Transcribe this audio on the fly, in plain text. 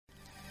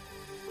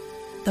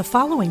The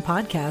following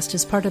podcast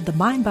is part of the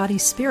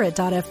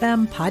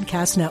MindBodySpirit.fm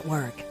podcast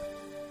network.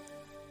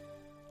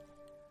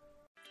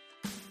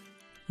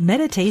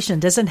 Meditation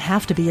doesn't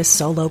have to be a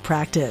solo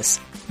practice.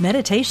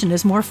 Meditation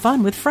is more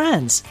fun with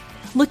friends.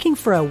 Looking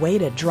for a way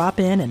to drop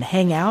in and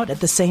hang out at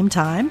the same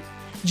time?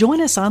 Join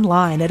us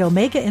online at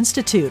Omega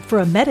Institute for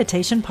a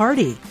meditation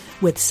party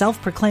with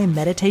self-proclaimed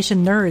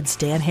meditation nerds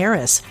Dan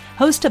Harris,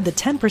 host of the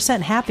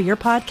 10% Happier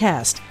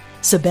podcast,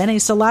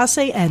 Sebene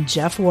Selassie, and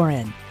Jeff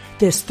Warren.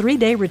 This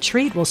 3-day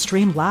retreat will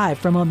stream live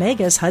from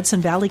Omega's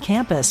Hudson Valley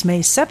campus May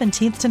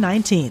 17th to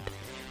 19th.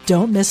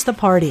 Don't miss the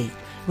party.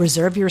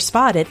 Reserve your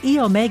spot at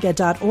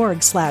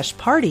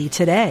eomega.org/party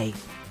today.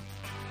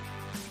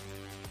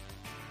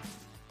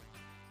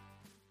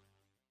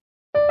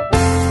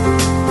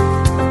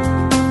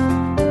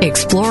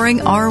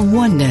 Exploring our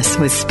oneness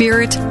with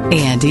Spirit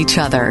and each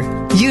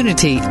other.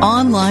 Unity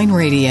Online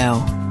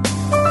Radio.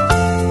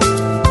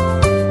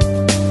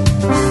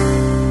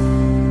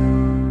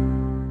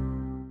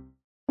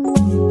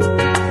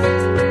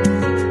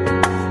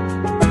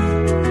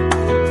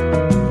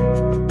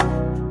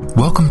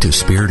 Welcome to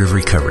Spirit of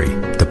Recovery,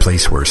 the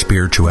place where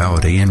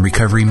spirituality and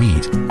recovery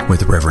meet,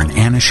 with Reverend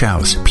Anna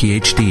Schaus,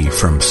 Ph.D.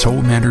 from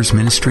Soul Matters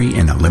Ministry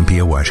in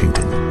Olympia,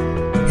 Washington.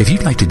 If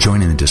you'd like to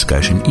join in the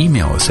discussion,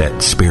 email us at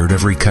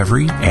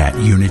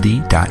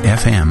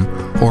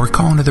spiritofrecovery@unity.fm or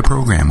call into the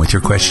program with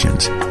your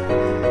questions.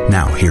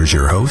 Now, here's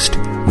your host,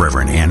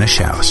 Reverend Anna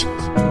Schaus.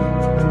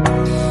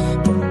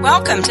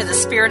 Welcome to the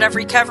Spirit of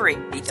Recovery,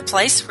 the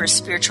place where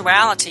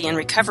spirituality and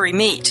recovery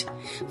meet,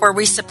 where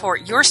we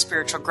support your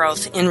spiritual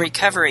growth in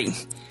recovery.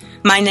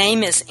 My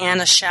name is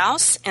Anna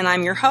Schaus, and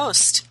I'm your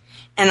host.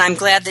 And I'm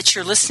glad that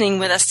you're listening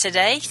with us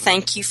today.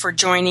 Thank you for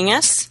joining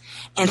us.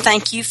 And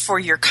thank you for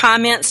your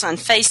comments on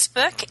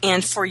Facebook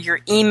and for your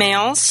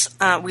emails.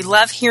 We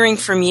love hearing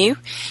from you.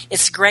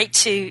 It's great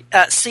to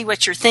see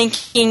what you're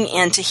thinking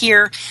and to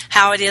hear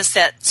how it is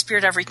that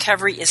Spirit of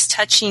Recovery is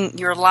touching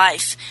your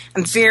life.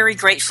 I'm very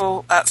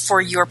grateful for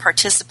your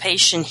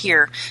participation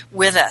here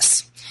with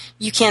us.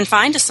 You can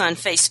find us on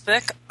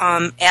Facebook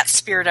at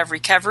Spirit of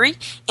Recovery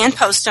and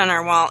post on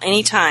our wall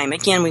anytime.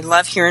 Again, we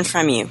love hearing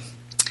from you.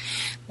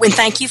 And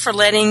thank you for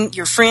letting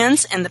your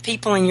friends and the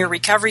people in your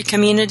recovery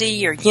community,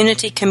 your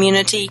Unity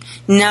community,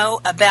 know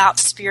about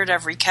Spirit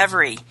of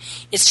Recovery.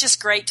 It's just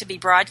great to be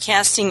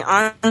broadcasting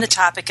on the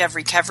topic of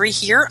recovery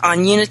here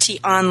on Unity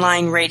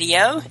Online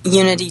Radio,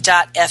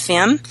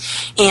 unity.fm.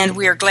 And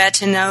we are glad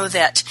to know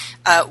that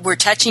we're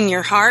touching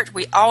your heart.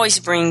 We always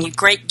bring you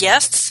great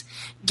guests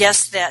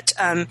that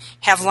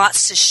have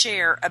lots to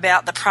share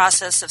about the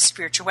process of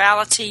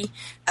spirituality,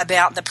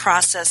 about the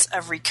process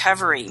of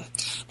recovery.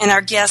 And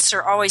our guests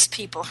are always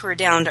people who are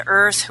down to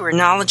earth, who are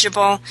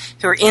knowledgeable,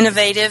 who are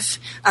innovative.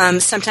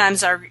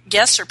 Sometimes our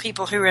guests are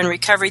people who are in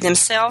recovery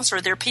themselves,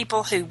 or they're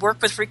people who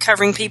work with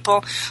recovering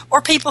people,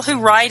 or people who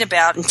write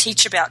about and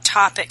teach about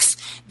topics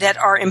that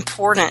are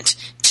important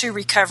to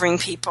recovering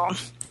people.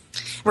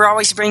 We're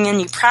always bringing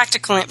you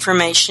practical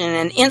information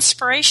and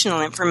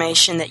inspirational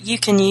information that you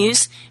can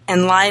use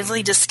and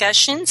lively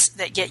discussions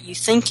that get you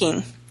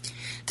thinking.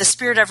 The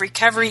Spirit of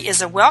Recovery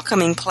is a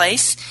welcoming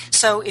place,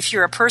 so if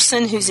you're a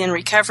person who's in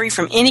recovery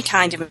from any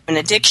kind of an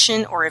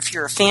addiction, or if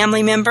you're a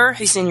family member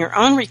who's in your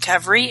own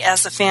recovery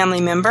as a family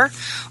member,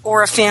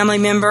 or a family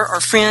member or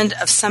friend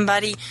of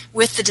somebody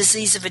with the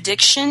disease of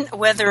addiction,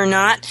 whether or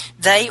not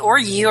they or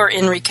you are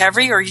in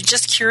recovery, or you're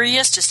just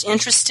curious, just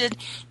interested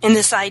in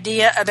this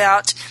idea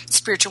about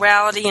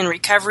spirituality and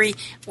recovery,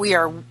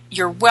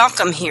 you're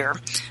welcome here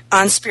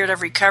on Spirit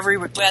of Recovery.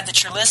 We're glad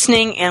that you're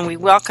listening, and we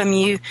welcome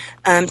you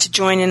to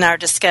join in our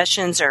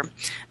discussions or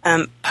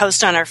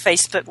post on our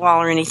Facebook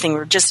wall or anything.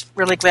 We're just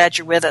really glad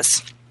you're with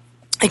us.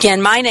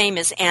 Again, my name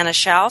is Anna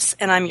Schaus,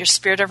 and I'm your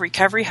Spirit of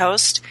Recovery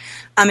host.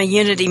 I'm a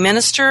Unity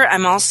minister.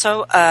 I'm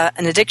also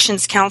an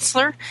addictions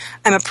counselor.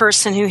 I'm a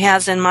person who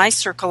has in my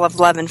circle of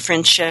love and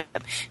friendship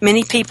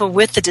many people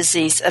with the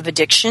disease of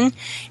addiction.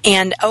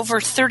 And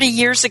over 30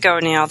 years ago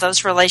now,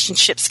 those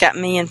relationships got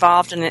me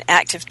involved in an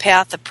active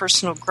path of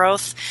personal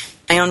growth,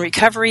 my own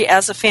recovery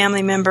as a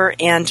family member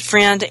and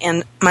friend,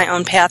 and my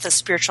own path of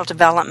spiritual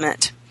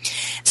development.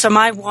 So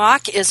my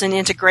walk is an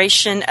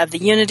integration of the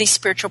Unity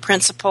spiritual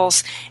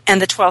principles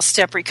and the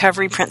 12-step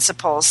recovery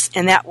principles,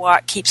 and that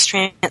walk keeps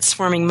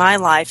transforming my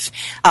life.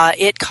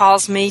 It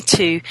calls me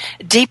to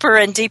deeper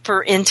and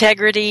deeper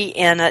integrity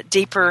and a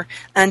deeper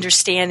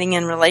understanding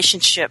and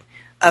relationship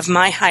of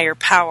my higher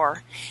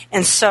power.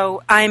 And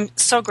so I'm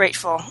so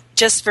grateful,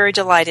 just very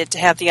delighted to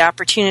have the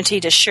opportunity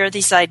to share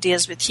these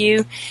ideas with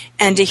you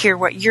and to hear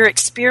what you're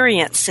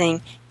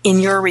experiencing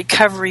in your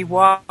recovery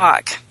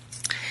walk.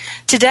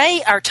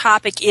 Today, our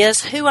topic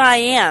is Who I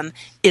Am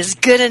is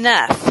Good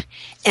Enough.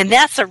 And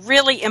that's a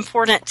really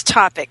important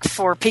topic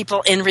for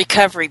people in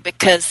recovery,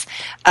 because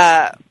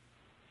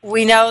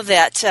we know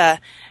that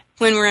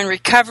when we're in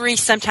recovery,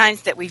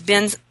 sometimes that we've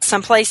been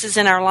some places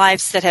in our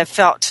lives that have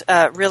felt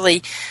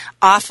really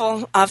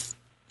awful,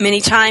 many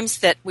times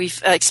that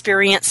we've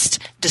experienced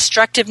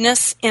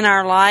destructiveness in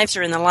our lives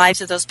or in the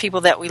lives of those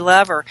people that we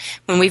love, or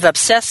when we've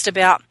obsessed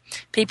about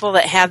people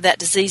that have that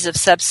disease of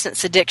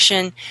substance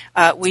addiction,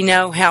 we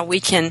know how we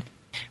can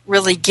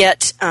really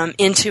get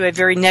into a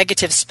very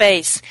negative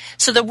space.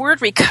 So the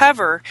word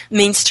recover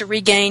means to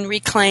regain,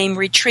 reclaim,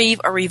 retrieve,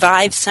 or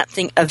revive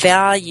something of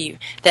value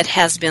that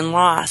has been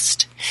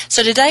lost.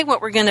 So today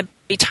what we're going to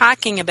be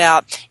talking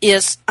about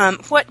is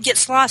what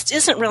gets lost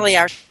isn't really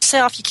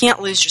ourself. You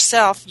can't lose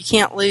yourself. You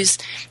can't lose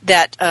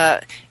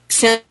that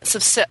sense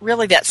of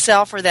really that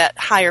self or that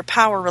higher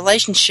power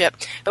relationship.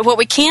 But what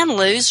we can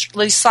lose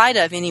sight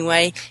of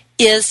anyway,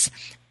 is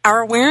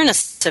our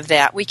awareness of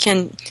that. We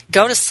can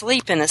go to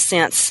sleep in a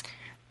sense.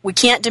 We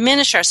can't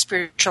diminish our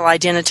spiritual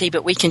identity,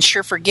 but we can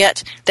sure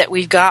forget that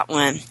we've got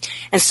one.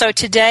 And so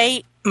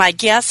today, my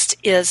guest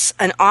is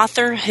an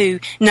author who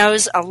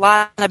knows a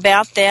lot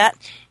about that.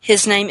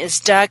 His name is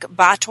Doug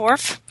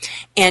Bottorff,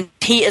 and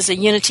he is a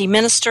Unity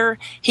minister.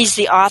 He's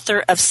the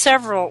author of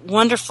several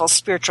wonderful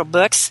spiritual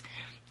books,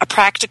 A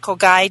Practical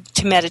Guide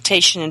to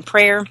Meditation and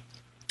Prayer,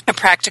 A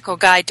Practical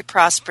Guide to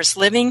Prosperous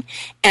Living,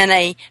 and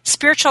a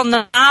spiritual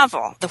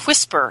novel, The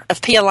Whisper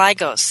of Pia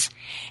Lygos.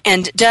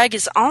 And Doug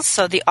is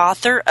also the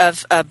author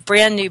of a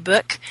brand new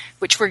book,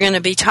 which we're going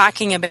to be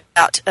talking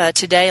about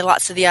today,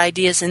 lots of the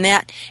ideas in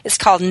that. It's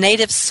called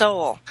Native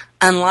Soul,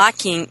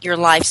 Unlocking Your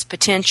Life's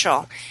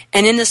Potential.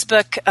 And in this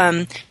book,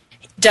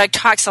 Doug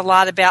talks a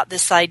lot about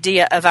this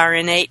idea of our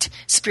innate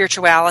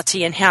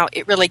spirituality and how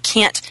it really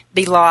can't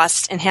be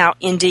lost and how,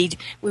 indeed,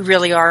 we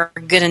really are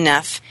good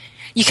enough.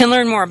 You can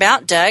learn more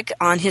about Doug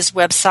on his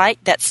website.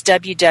 That's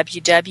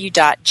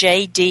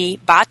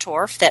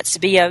www.jdbottorff, that's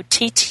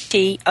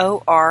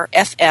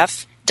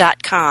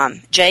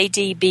BOTTORFF.com,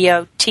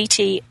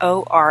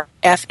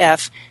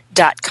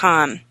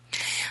 jdbottorff.com.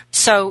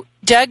 So,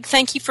 Doug,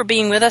 thank you for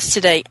being with us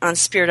today on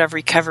Spirit of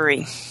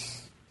Recovery.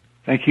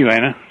 Thank you,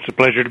 Anna. It's a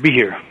pleasure to be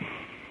here.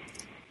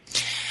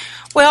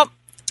 Well,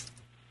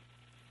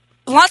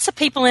 lots of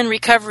people in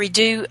recovery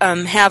do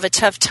have a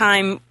tough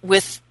time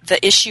with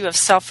the issue of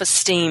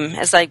self-esteem.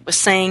 As I was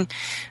saying,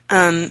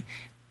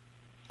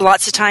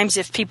 lots of times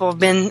if people have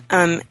been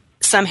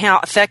somehow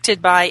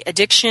affected by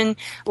addiction,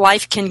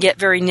 life can get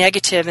very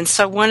negative. And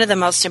so one of the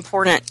most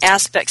important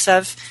aspects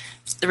of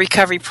the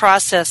recovery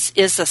process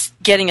is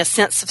getting a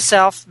sense of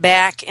self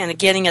back and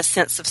getting a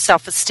sense of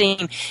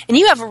self-esteem. And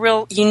you have a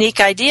real unique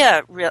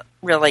idea,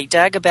 really,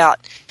 Doug,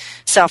 about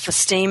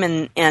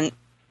self-esteem and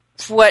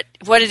what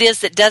it is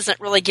that doesn't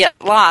really get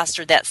lost,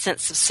 or that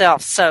sense of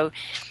self. So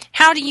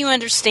how do you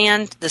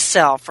understand the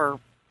self, or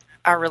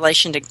our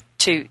relation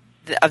to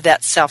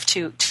that self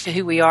to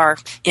who we are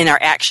in our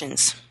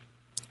actions?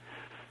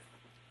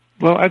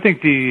 Well, I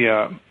think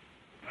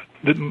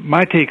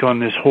my take on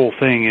this whole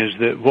thing is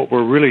that what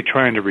we're really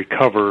trying to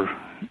recover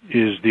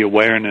is the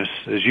awareness,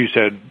 as you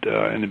said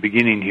in the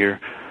beginning here,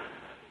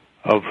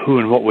 of who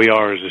and what we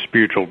are as a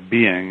spiritual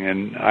being.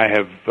 And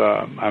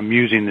I'm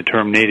using the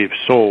term native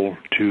soul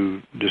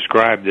to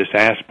describe this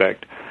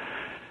aspect.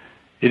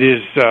 It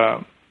is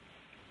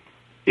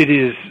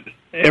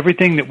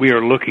everything that we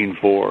are looking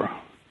for.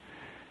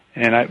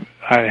 And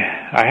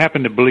I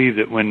happen to believe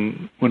that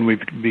when we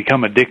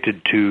become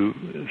addicted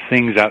to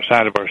things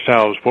outside of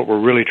ourselves, what we're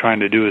really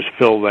trying to do is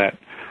fill that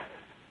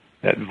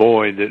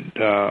void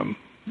that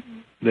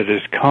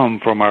has come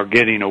from our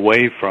getting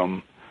away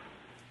from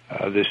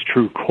this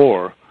true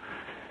core.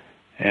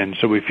 And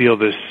so we feel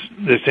this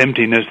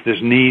emptiness,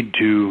 this need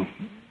to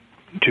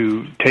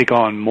take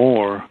on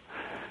more.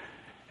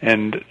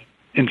 And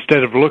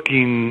instead of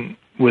looking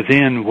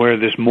within where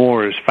this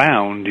more is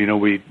found,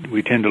 we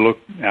tend to look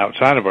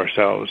outside of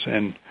ourselves.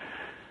 And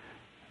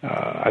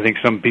I think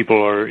some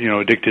people are,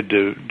 addicted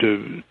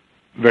to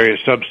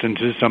various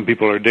substances. Some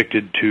people are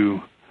addicted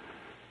to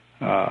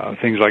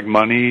things like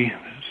money.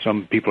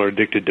 Some people are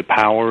addicted to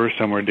power.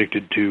 Some are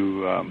addicted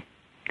to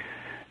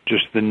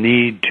just the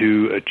need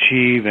to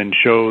achieve and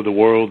show the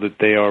world that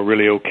they are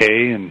really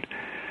okay. And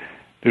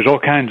there's all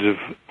kinds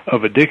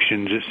of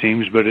addictions, it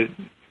seems, but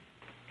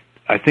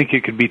I think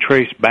it could be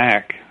traced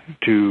back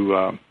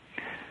to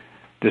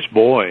this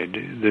void,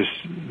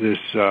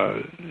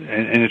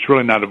 and it's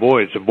really not a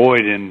void. It's a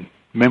void in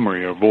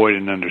memory, or void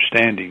in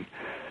understanding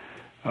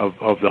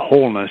of the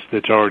wholeness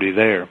that's already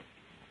there.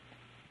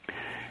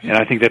 And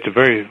I think that's a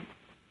very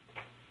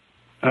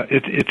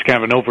it's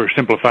kind of an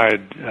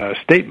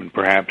oversimplified statement,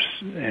 perhaps,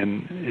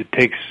 and it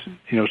takes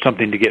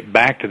something to get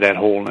back to that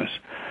wholeness.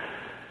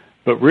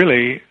 But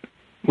really,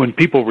 when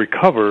people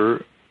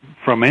recover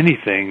from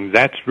anything,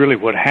 that's really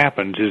what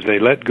happens, is they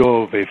let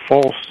go of a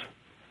false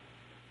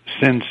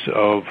sense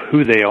of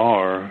who they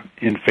are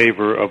in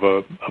favor of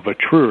a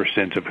truer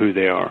sense of who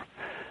they are.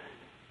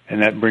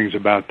 And that brings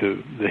about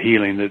the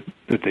healing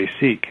that they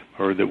seek,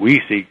 or that we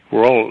seek.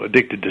 We're all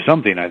addicted to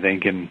something, I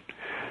think, in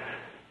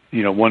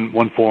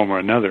one form or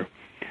another,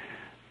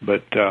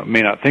 but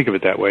may not think of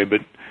it that way.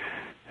 But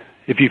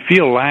if you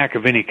feel lack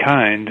of any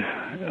kind,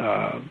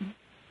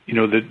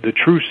 the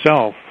true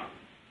self,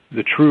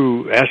 the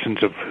true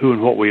essence of who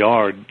and what we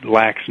are,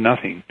 lacks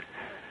nothing.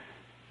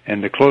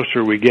 And the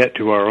closer we get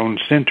to our own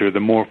center, the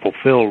more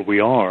fulfilled we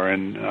are.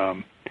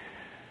 And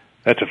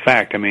that's a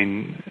fact. I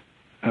mean,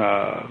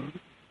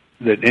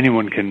 that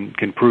anyone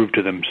can prove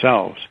to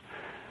themselves.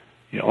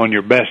 You know, on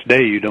your best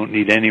day, you don't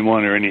need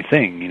anyone or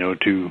anything, you know,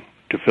 to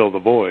fill the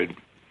void.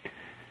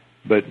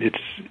 But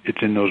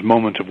it's in those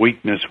moments of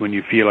weakness when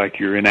you feel like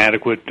you're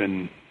inadequate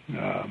and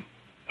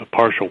a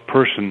partial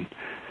person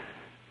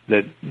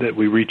that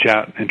we reach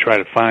out and try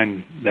to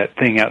find that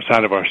thing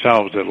outside of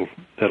ourselves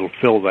that'll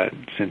fill that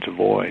sense of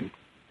void.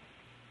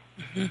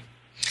 Mm-hmm.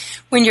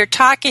 When you're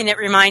talking, it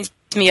reminds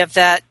me of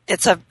that.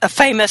 It's a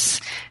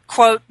famous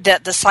quote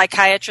that the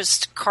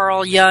psychiatrist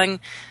Carl Jung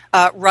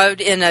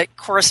wrote in a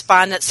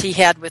correspondence he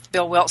had with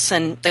Bill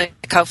Wilson, the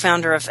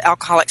co-founder of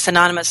Alcoholics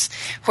Anonymous,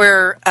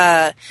 where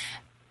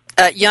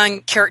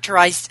Jung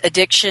characterized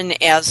addiction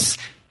as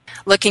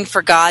looking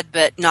for God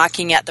but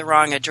knocking at the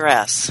wrong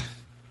address.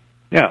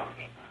 Yeah.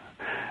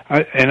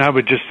 I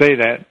would just say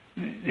that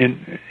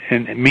in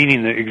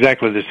meaning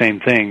exactly the same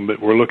thing, but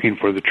we're looking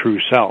for the true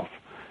self,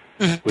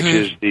 mm-hmm. which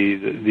is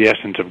the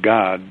essence of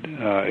God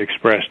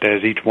expressed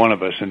as each one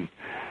of us, and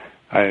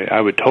I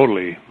would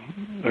totally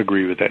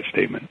agree with that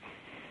statement.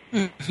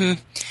 Mm-hmm.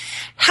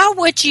 How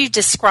would you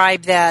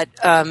describe that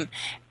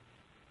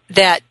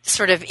that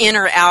sort of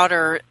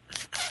inner-outer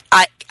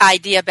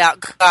idea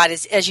about God?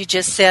 As you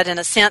just said, in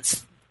a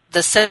sense,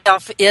 the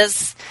self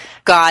is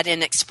God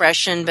in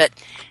expression, but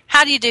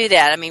how do you do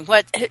that? I mean,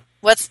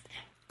 what's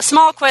a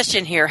small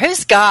question here?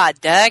 Who's God,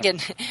 Doug, and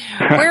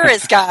where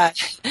is God?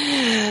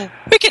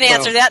 We can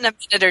answer that in a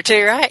minute or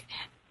two, right?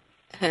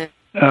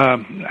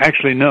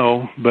 Actually,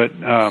 no, but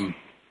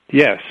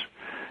yes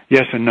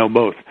and no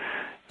both.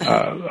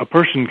 A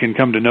person can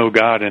come to know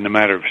God in a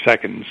matter of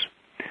seconds,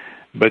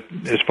 but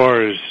as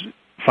far as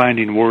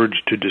finding words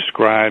to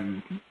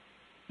describe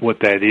what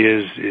that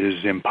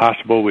is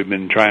impossible. We've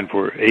been trying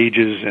for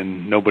ages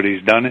and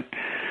nobody's done it.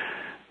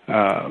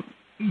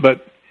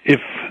 But if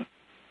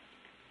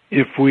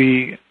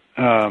we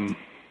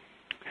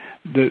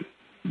the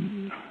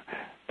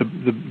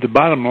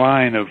bottom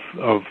line of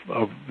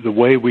the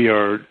way we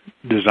are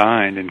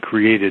designed and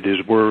created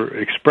is we're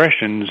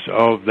expressions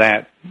of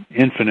that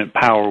infinite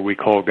power we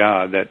call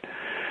God. That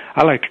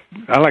I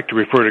like to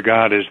refer to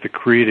God as the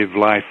creative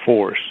life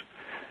force.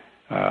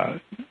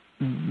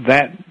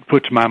 That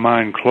puts my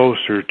mind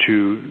closer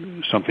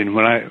to something.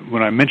 When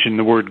I mention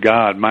the word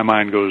God, my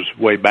mind goes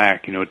way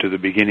back, to the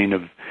beginning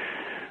of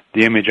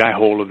the image I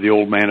hold of the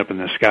old man up in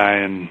the sky,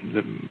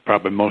 and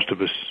probably most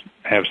of us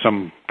have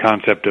some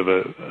concept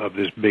of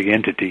this big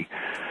entity,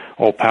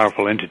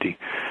 all-powerful entity.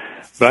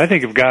 But I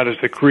think of God as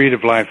the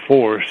creative life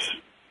force,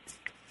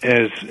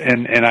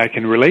 and I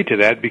can relate to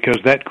that because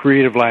that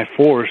creative life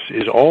force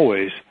is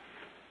always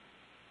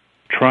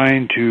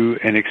trying to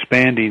and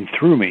expanding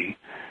through me.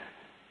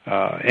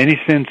 Any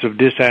sense of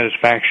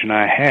dissatisfaction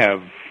I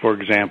have, for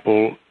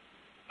example,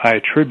 I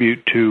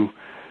attribute to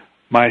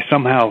my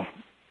somehow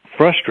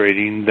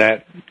frustrating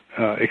that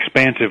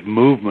expansive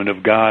movement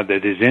of God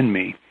that is in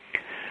me,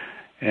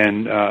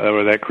 and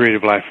or that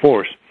creative life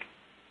force.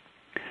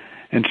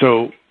 And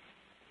so,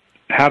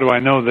 how do I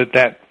know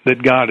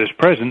that God is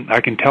present? I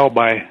can tell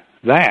by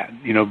that,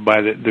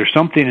 there's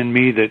something in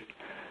me that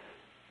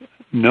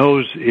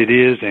knows it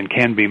is and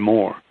can be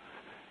more.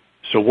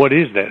 So what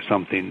is that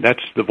something?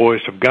 That's the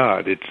voice of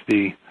God. It's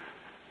the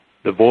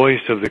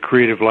voice of the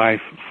creative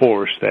life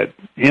force, that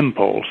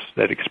impulse,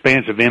 that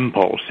expansive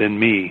impulse in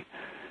me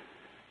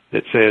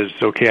that says,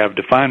 okay, I've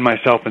defined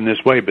myself in this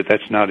way, but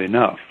that's not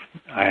enough.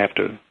 I have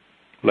to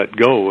let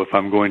go if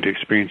I'm going to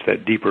experience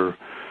that deeper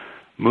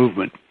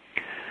movement.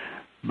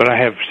 But I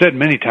have said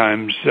many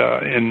times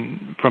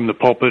from the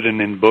pulpit and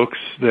in books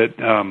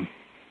that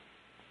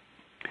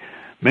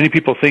many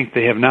people think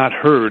they have not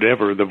heard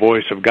ever the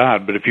voice of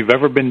God, but if you've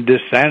ever been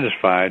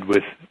dissatisfied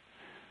with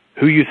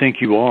who you think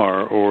you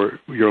are or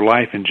your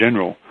life in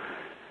general,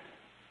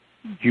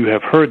 you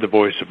have heard the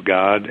voice of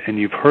God, and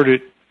you've heard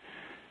it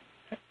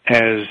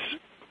as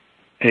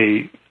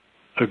a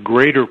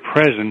greater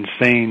presence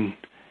saying,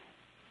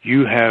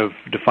 you have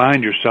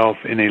defined yourself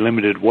in a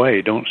limited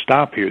way. Don't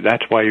stop here.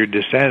 That's why you're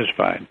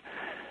dissatisfied.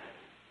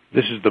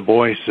 This is the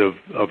voice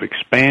of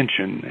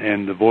expansion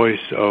and the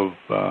voice of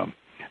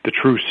the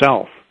true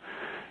self,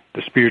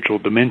 the spiritual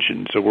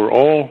dimension. So we're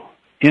all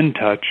in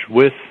touch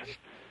with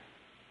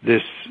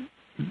this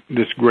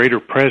greater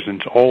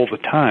presence all the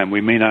time.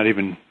 We may not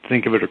even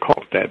think of it or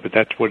call it that, but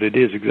that's what it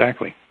is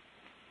exactly.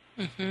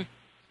 Mm-hmm.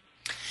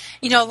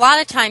 A lot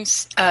of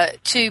times,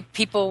 too,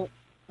 people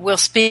will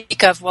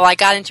speak of, well, I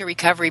got into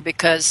recovery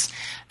because,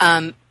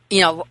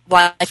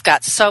 life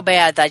got so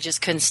bad that I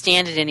just couldn't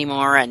stand it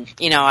anymore, and,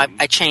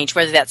 I changed,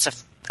 whether that's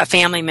a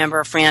family member,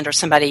 a friend, or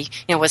somebody,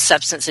 with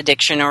substance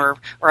addiction or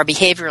a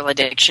behavioral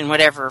addiction,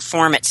 whatever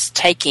form it's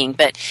taking.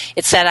 But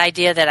it's that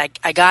idea that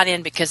I got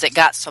in because it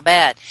got so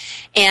bad.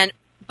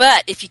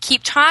 But if you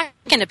keep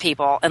talking to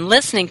people and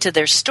listening to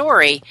their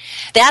story,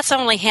 that's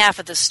only half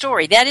of the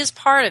story. That is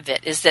part of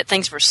it, is that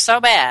things were so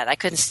bad, I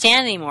couldn't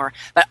stand anymore.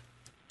 But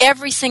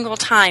every single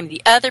time,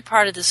 the other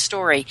part of the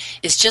story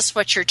is just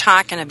what you're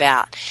talking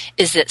about,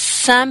 is that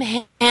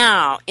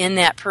somehow in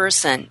that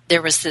person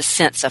there was this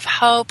sense of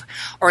hope,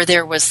 or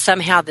there was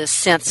somehow this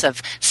sense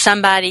of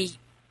somebody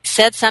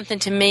said something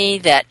to me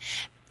that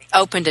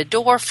opened a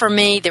door for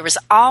me. There was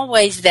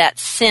always that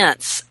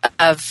sense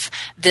of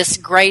this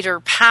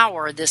greater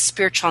power, this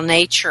spiritual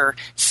nature,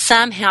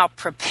 somehow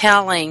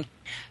propelling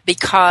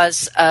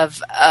because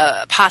of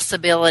a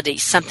possibility,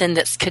 something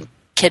that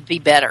could be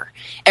better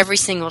every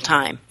single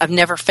time. I've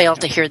never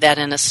failed to hear that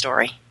in a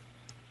story.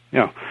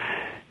 Yeah.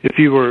 If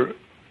you were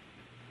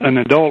an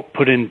adult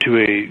put into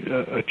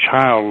a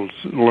child's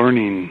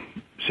learning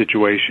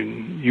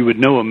situation, you would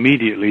know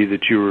immediately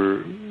that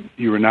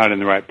you were not in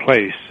the right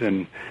place,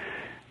 and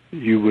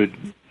you would,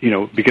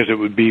 because it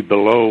would be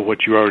below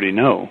what you already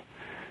know.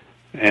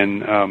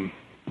 And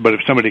but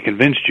if somebody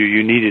convinced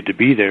you needed to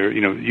be there,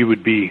 you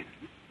would be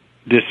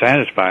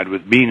dissatisfied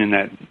with being in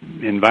that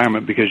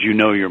environment because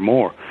you're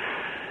more.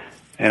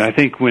 And I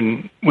think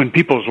when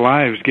people's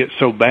lives get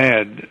so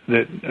bad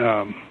that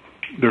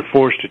they're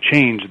forced to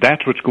change,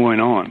 that's what's going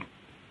on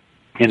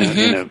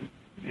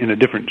in a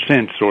different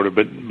sense, sort of,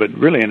 but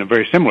really in a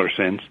very similar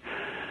sense.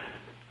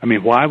 I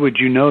mean, why would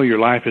you know your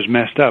life is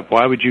messed up?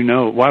 Why would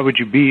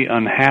you be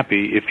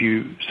unhappy if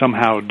you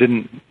somehow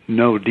didn't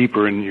know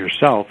deeper in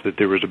yourself that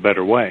there was a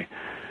better way?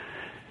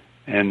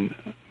 And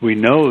we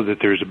know that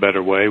there's a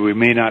better way. We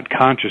may not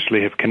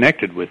consciously have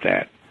connected with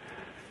that.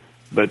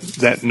 But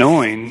that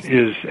knowing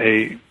is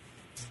the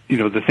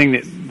thing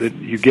that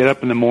you get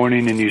up in the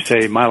morning and you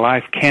say, my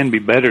life can be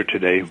better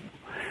today.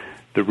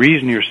 The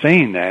reason you're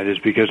saying that is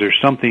because there's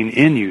something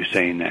in you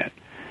saying that.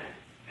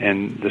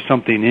 And the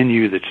something in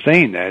you that's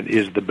saying that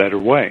is the better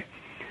way.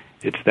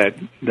 It's that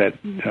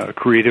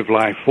creative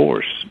life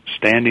force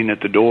standing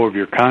at the door of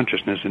your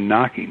consciousness and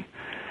knocking.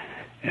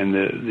 And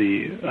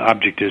the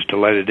object is to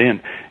let it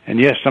in. And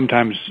yes,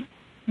 sometimes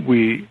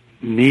we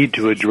need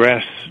to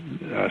address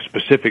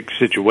specific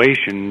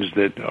situations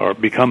that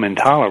become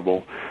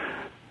intolerable.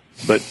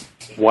 But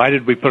why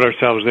did we put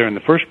ourselves there in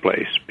the first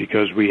place?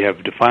 Because we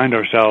have defined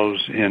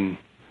ourselves in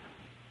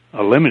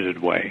a limited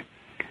way.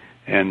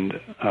 And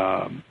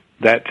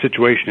that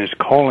situation is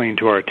calling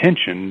to our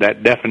attention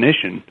that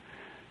definition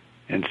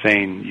and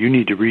saying, you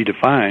need to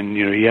redefine.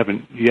 You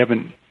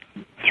haven't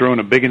thrown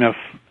a big enough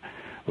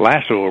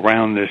lasso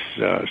around this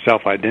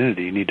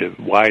self-identity. You need to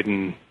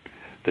widen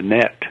the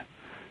net,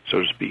 so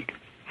to speak.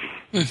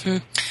 Mm-hmm.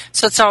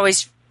 So it's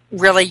always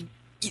really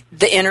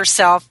the inner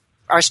self,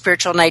 our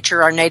spiritual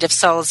nature, our native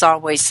soul is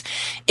always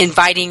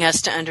inviting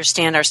us to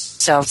understand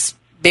ourselves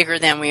bigger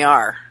than we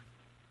are.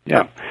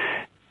 Yeah.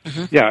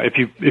 Mm-hmm. Yeah, if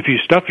you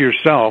stuff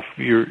yourself,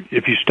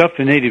 if you stuff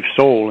the native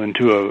soul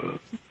into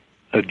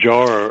a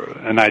jar,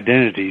 an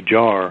identity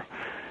jar,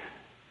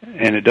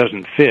 and it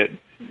doesn't fit,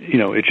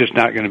 it's just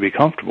not going to be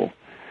comfortable.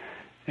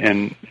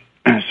 And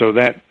so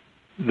that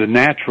the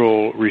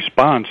natural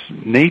response,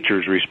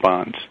 nature's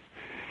response,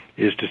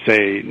 is to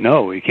say,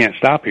 no, you can't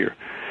stop here.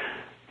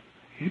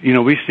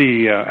 We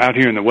see out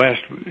here in the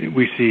West,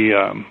 we see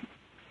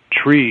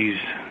trees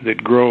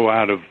that grow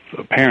out of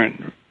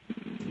apparent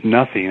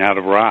nothing, out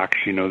of rocks.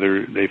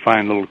 They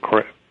find little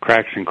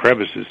cracks and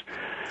crevices,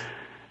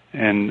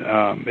 and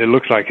it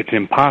looks like it's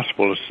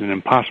impossible. It's an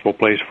impossible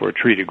place for a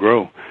tree to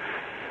grow.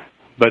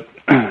 But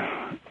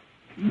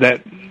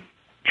that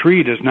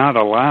tree does not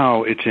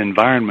allow its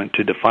environment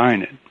to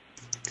define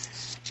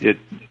it.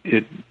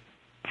 It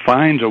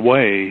finds a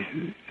way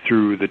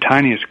through the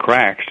tiniest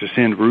cracks to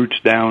send roots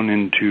down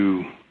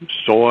into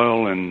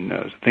soil and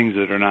things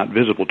that are not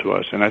visible to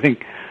us. And I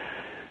think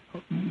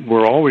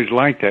we're always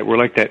like that. We're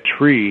like that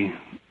tree.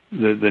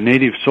 The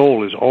native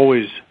soul is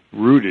always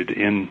rooted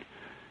in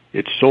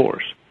its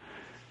source.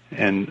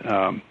 And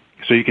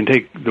so you can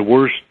take the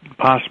worst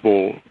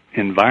possible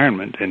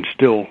environment and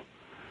still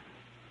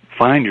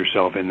find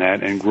yourself in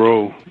that and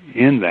grow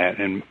in that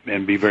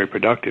and be very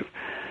productive.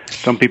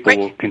 Some people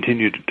will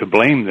continue to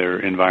blame their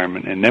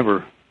environment and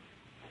never,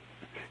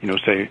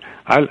 say,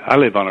 I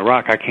live on a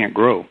rock, I can't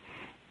grow.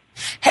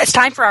 It's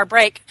time for our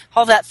break.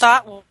 Hold that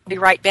thought. We'll be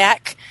right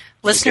back.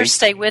 Listeners,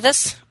 Stay with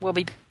us. We'll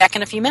be back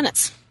in a few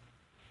minutes.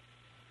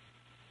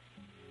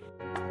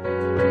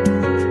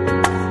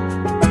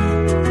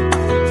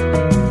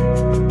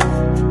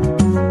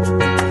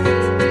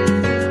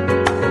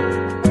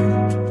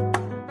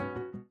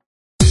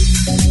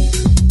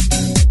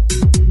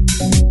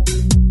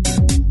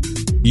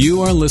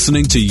 You are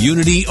listening to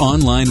Unity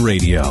Online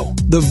Radio,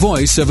 the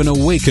voice of an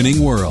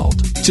awakening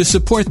world. To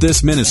support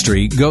this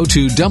ministry, go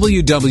to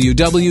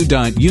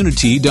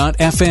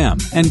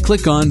www.unity.fm and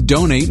click on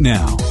Donate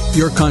Now.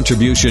 Your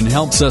contribution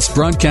helps us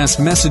broadcast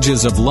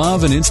messages of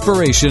love and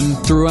inspiration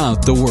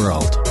throughout the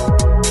world.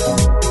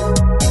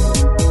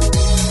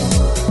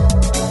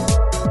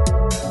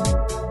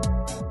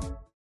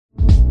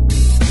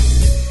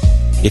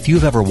 If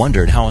you've ever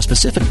wondered how a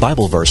specific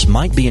Bible verse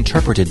might be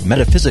interpreted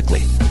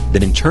metaphysically,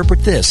 then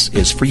Interpret This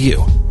is for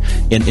you.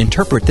 In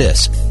Interpret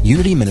This,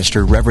 Unity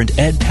Minister Reverend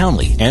Ed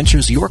Townley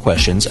answers your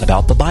questions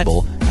about the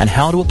Bible and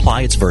how to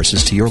apply its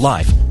verses to your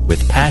life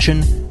with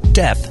passion,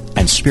 depth,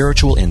 and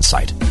spiritual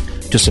insight.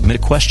 To submit a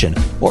question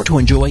or to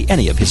enjoy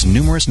any of his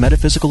numerous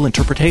metaphysical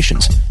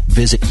interpretations,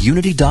 visit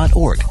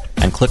unity.org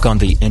and click on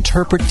the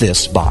Interpret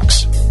This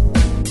box.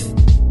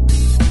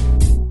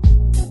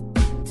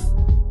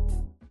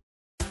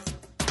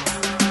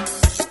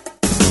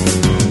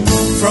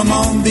 from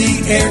on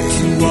the air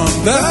to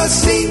on the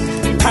sea.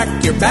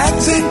 Pack your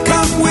bags and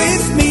come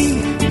with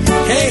me.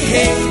 Hey,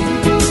 hey,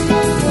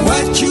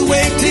 what you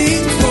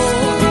waiting for?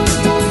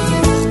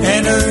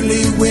 An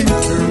early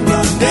winter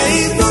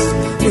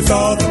rendezvous with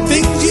all the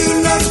things you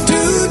love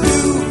to do.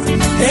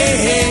 Hey,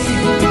 hey,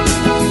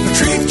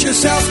 treat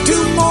yourself to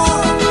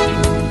more.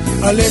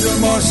 A little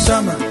more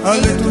summer, a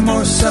little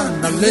more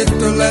sun, a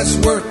little less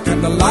work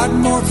and a lot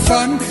more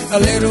fun. A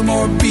little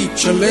more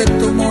beach, a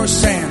little more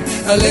sand,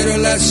 a little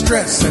less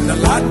stress and a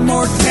lot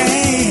more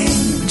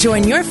tan.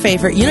 Join your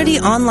favorite Unity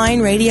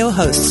Online Radio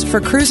hosts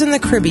for Cruise in the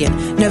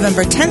Caribbean,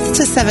 November 10th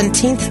to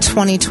 17th,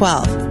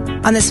 2012.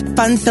 On this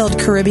fun-filled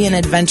Caribbean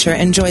adventure,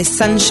 enjoy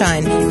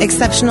sunshine,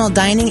 exceptional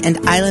dining, and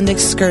island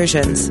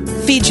excursions.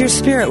 Feed your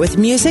spirit with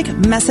music,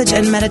 message,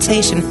 and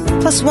meditation,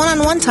 plus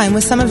one-on-one time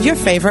with some of your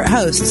favorite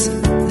hosts.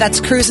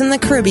 That's Cruise in the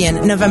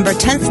Caribbean, November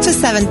 10th to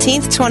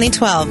 17th,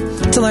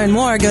 2012. To learn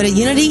more, go to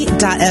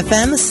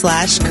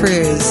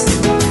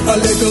unity.fm/cruise. A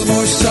little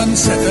more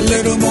sunset, a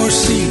little more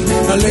sea,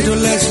 a little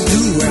less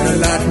do, and a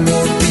lot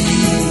more be.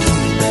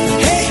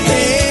 Hey,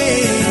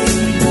 hey.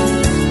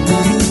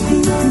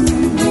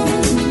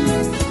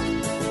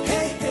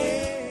 Hey,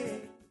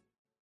 hey.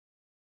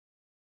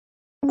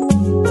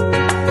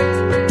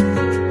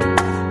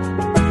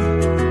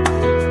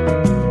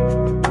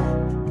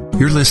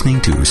 You're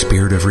listening to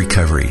Spirit of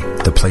Recovery,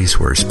 the place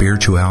where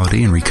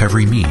spirituality and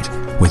recovery meet,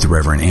 with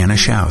Reverend Anna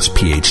Schaus,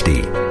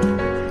 Ph.D.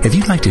 If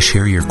you'd like to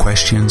share your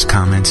questions,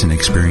 comments, and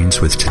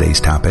experience with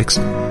today's topics,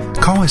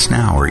 call us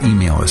now or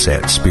email us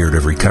at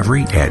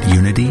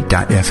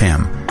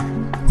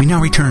spiritofrecovery@unity.fm. We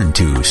now return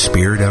to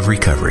Spirit of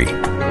Recovery.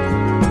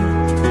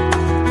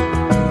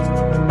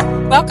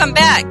 Welcome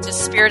back to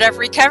Spirit of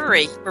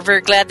Recovery. We're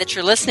very glad that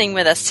you're listening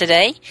with us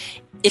today.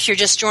 If you're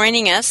just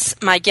joining us,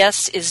 my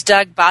guest is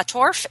Doug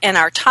Bottorff, and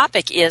our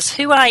topic is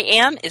Who I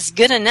Am is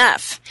Good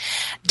Enough.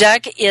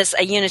 Doug is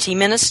a Unity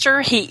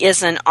minister. He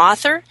is an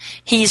author.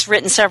 He's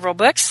written several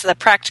books, The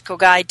Practical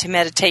Guide to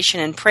Meditation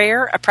and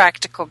Prayer, A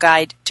Practical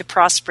Guide to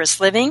Prosperous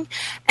Living,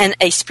 and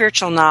a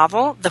spiritual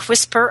novel, The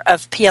Whisper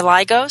of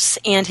Peolagos,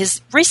 and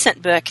his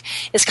recent book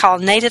is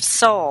called Native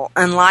Soul,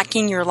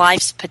 Unlocking Your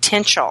Life's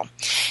Potential.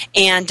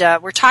 And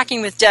we're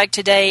talking with Doug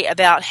today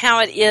about how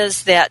it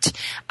is that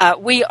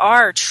we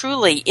are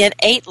truly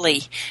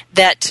innately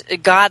that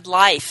God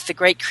life, the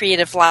great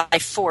creative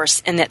life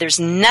force, and that there's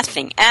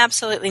nothing,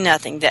 absolutely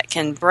nothing that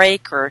can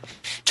break or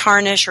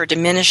tarnish or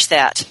diminish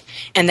that.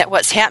 And that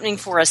what's happening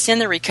for us in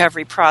the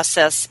recovery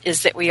process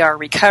is that we are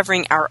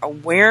recovering our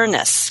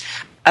awareness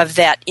of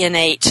that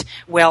innate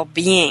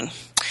well-being.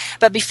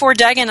 But before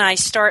Doug and I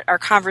start our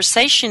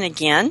conversation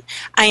again,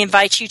 I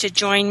invite you to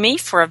join me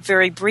for a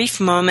very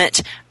brief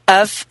moment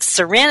of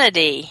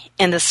serenity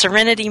in the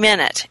Serenity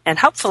Minute. And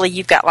hopefully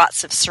you've got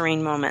lots of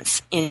serene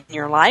moments in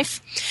your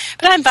life.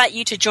 But I invite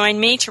you to join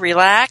me to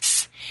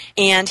relax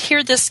and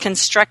hear this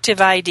constructive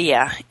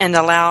idea and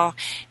allow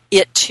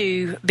it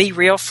to be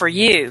real for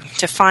you,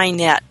 to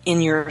find that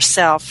in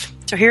yourself.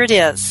 So here it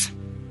is.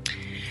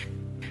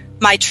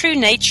 My true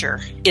nature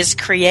is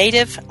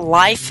creative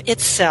life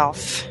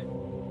itself.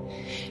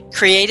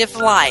 Creative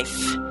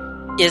life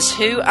is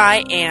who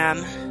I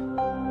am.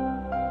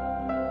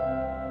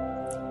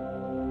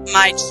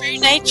 My true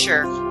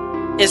nature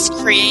is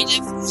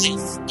creative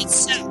life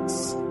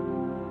itself.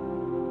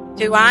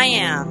 Who I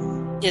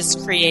am is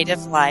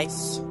creative life.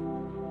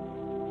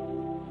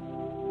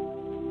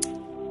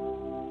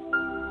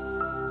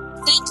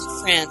 Thank you,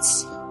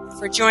 friends,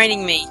 for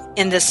joining me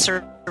in this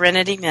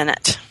Serenity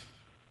Minute.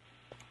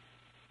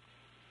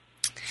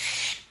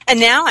 And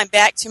now I'm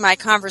back to my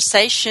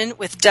conversation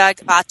with Doug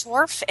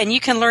Bottorff, and you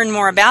can learn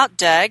more about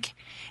Doug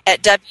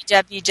at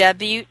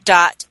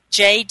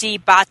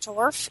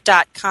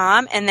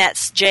www.jdbottorff.com, and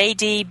that's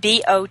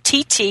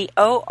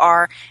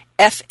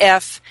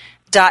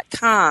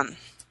jdbottorff.com.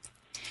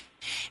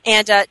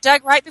 And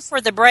Doug, right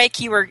before the break,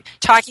 you were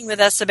talking with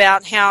us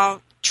about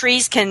how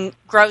trees can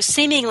grow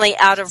seemingly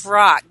out of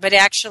rock, but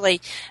actually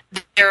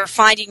they're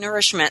finding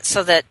nourishment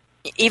so that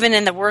even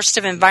in the worst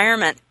of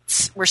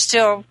environments,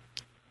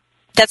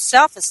 that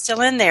self is still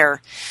in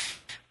there.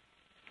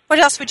 What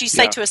else would you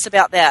say to us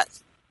about that?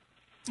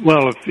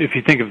 Well, if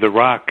you think of the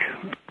rock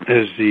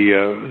as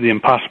the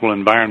impossible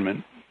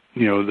environment,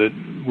 that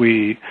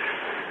we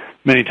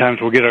many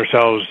times will get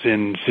ourselves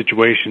in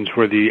situations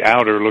where the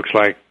outer looks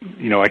like,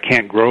 I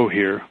can't grow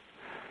here.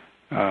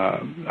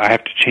 I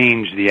have to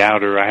change the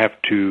outer. I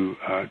have to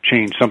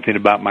change something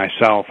about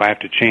myself. I have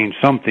to change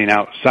something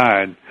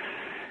outside.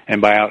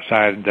 And by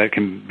outside, that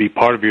can be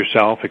part of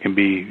yourself. It can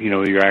be,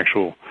 your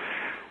actual.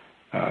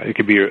 It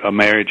could be a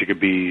marriage. It could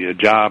be a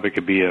job. It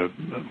could be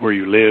where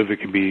you live.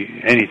 It could be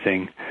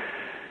anything.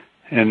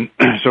 And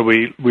so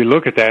we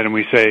look at that and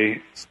we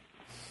say,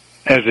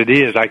 as it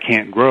is, I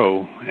can't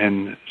grow,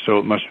 and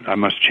so I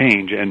must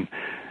change. And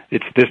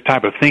it's this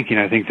type of thinking,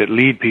 I think, that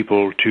lead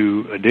people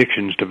to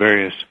addictions to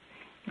various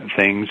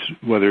things,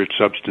 whether it's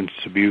substance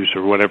abuse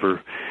or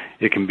whatever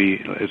it can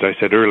be. As I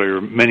said earlier,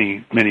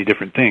 many, many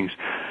different things.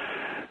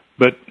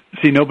 But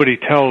see, nobody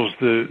tells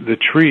the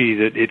tree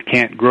that it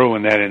can't grow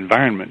in that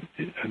environment.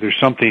 There's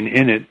something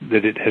in it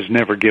that it has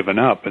never given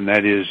up, and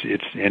that is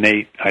its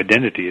innate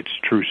identity, its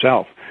true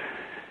self.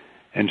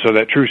 And so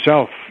that true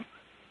self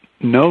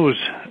knows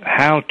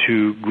how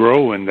to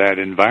grow in that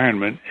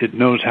environment. It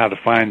knows how to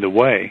find the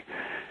way.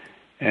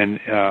 And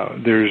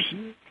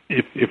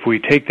if we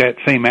take that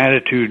same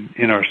attitude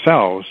in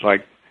ourselves,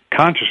 like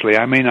consciously,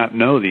 I may not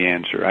know the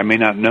answer. I may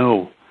not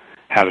know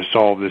how to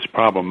solve this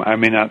problem. I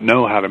may not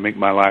know how to make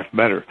my life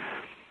better,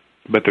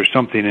 but there's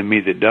something in me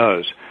that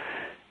does.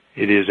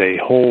 It is a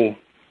whole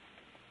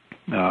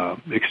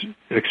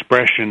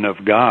expression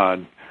of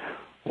God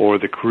or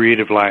the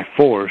creative life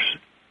force,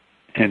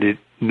 and it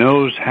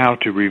knows how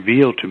to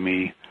reveal to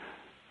me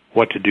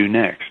what to do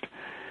next.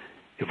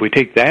 If we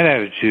take that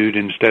attitude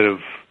instead of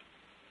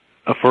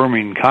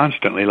affirming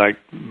constantly, like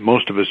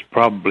most of us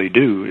probably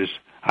do, is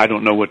I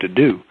don't know what to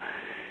do.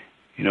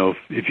 You know,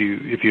 if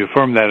you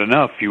affirm that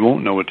enough, you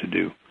won't know what to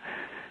do,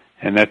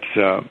 and that's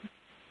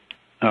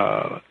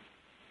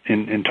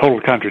in total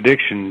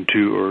contradistinction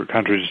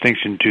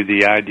to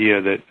the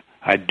idea that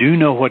I do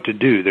know what to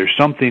do. There's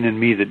something in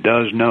me that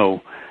does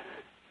know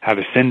how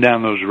to send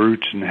down those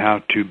roots and how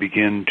to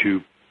begin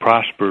to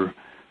prosper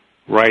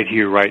right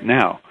here, right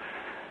now.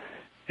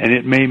 And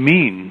it may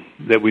mean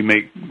that we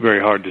make very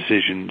hard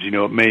decisions. You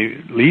know, it may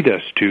lead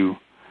us to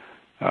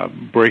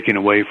breaking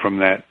away from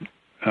that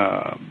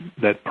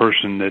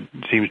person that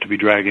seems to be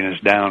dragging us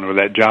down, or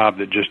that job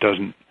that just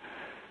doesn't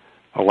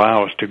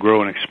allow us to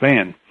grow and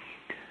expand.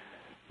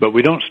 But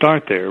we don't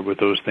start there with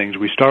those things.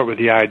 We start with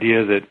the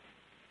idea that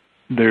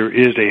there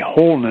is a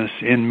wholeness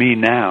in me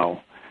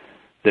now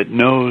that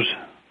knows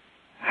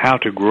how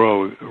to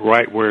grow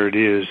right where it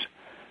is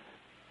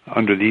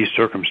under these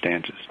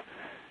circumstances.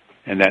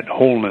 And that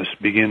wholeness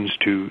begins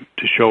to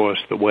show us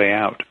the way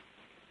out.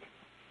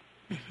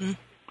 Mm-hmm.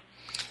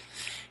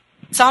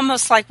 It's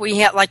almost like we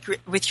have, like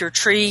with your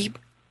tree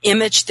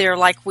image there,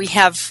 like we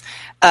have,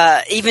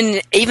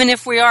 even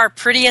if we are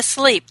pretty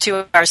asleep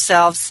to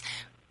ourselves,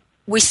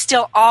 we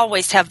still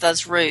always have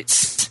those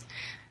roots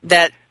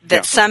that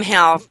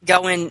somehow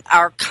go in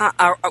our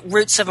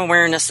roots of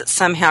awareness that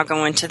somehow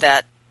go into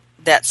that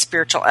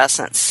spiritual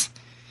essence,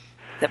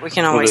 that we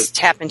can always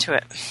tap into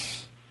it.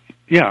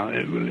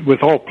 Yeah,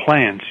 with all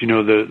plants, you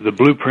know, the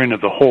blueprint of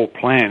the whole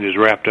plant is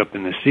wrapped up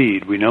in the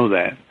seed. We know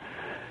that.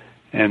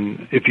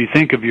 And if you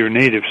think of your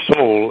native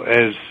soul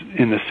as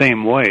in the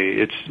same way,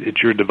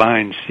 it's your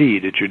divine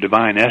seed, it's your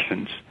divine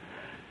essence.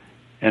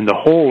 And the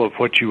whole of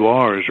what you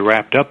are is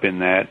wrapped up in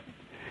that.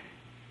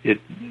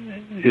 The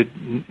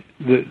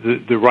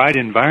right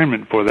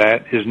environment for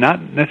that is not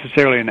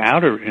necessarily an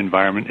outer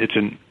environment, it's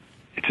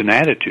an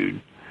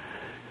attitude.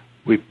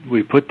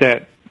 We put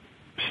that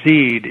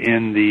seed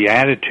in the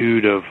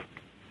attitude of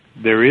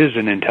there is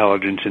an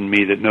intelligence in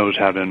me that knows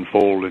how to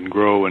unfold and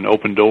grow and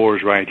open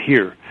doors right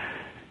here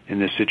in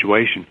this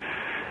situation.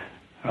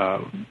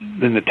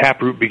 Then the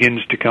taproot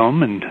begins to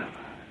come and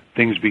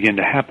things begin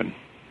to happen.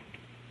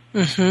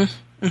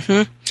 Mm-hmm.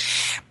 Mm-hmm.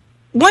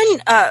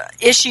 One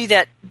issue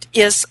that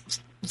is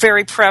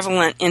very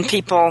prevalent in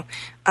people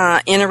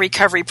in a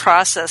recovery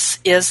process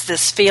is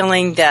this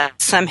feeling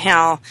that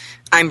somehow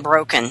I'm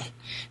broken,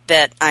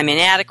 that I'm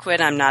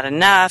inadequate, I'm not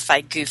enough,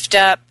 I goofed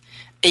up.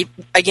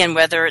 Again,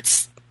 whether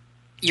it's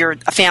you're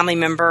a family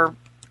member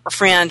or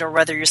friend, or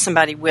whether you're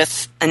somebody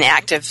with an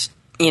active,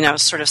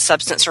 sort of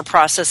substance or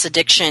process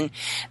addiction,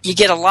 you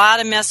get a lot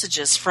of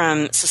messages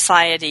from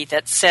society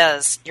that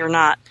says you're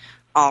not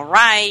all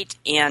right,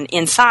 and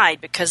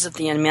inside, because of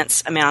the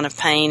immense amount of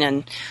pain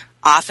and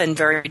often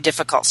very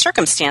difficult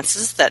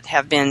circumstances that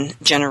have been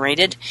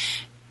generated,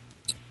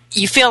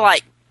 you feel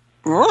like,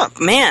 oh,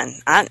 man,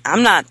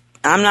 I'm not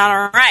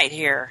all right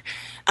here.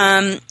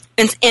 And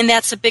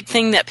that's a big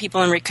thing that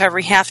people in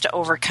recovery have to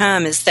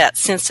overcome, is that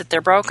sense that they're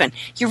broken.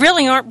 You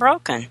really aren't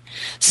broken.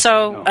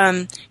 So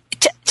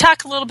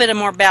talk a little bit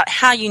more about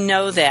how you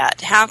know that.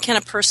 How can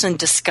a person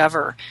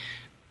discover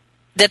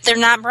that they're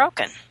not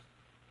broken?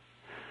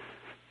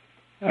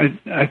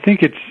 I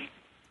think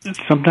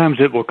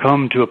sometimes it will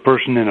come to a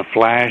person in a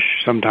flash,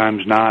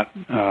 sometimes not.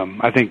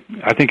 I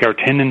think our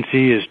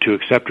tendency is to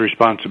accept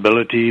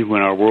responsibility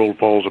when our world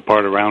falls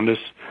apart around us,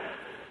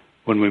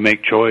 when we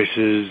make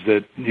choices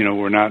that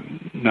were not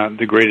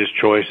the greatest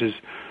choices,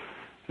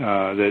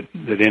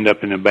 that end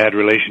up in a bad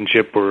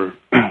relationship or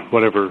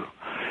whatever.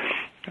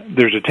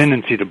 There's a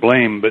tendency to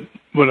blame, but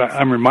what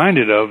I'm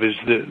reminded of is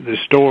the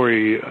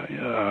story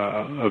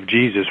of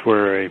Jesus,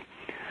 where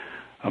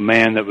a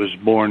man that was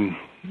born.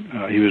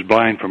 He was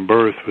blind from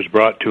birth, was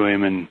brought to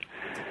him, and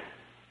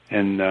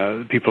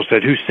people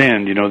said, "Who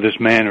sinned, this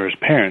man or his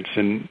parents?"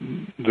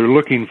 And they're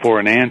looking for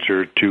an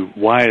answer to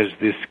why is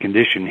this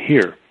condition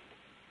here.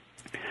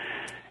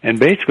 And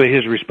basically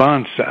his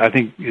response, I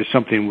think, is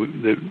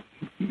something that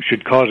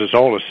should cause us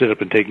all to sit up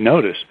and take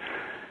notice.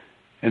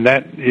 And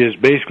that is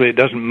basically, it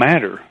doesn't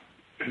matter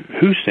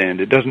who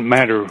sinned. It doesn't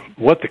matter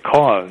what the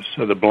cause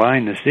of the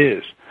blindness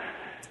is.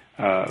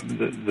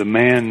 The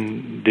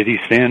man, did he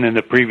sin in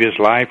the previous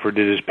life, or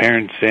did his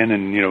parents sin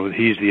and,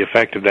 he's the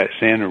effect of that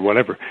sin or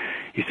whatever?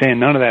 He's saying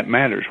none of that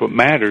matters. What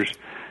matters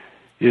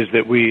is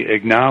that we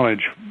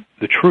acknowledge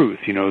the truth,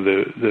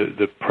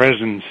 the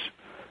presence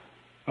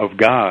of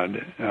God.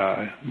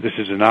 This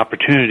is an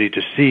opportunity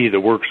to see the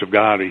works of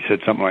God. He said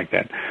something like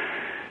that.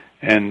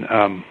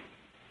 And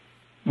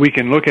we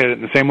can look at it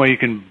in the same way you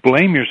can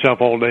blame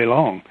yourself all day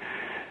long.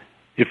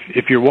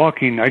 If you're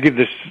walking, I give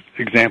this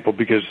example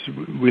because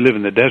we live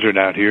in the desert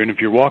out here, and if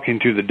you're walking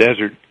through the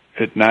desert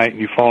at night and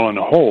you fall in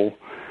a hole,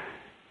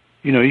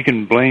 you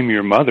can blame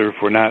your mother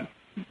for not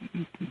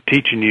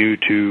teaching you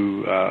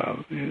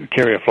to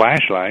carry a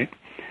flashlight,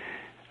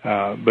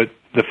 but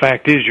the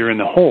fact is you're in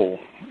the hole.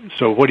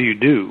 So what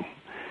do?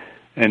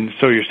 And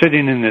so you're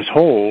sitting in this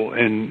hole,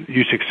 and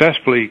you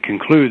successfully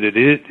conclude that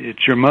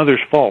it's your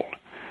mother's fault.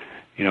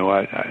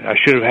 I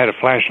should have had a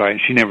flashlight,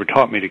 and she never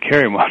taught me to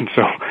carry one.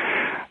 So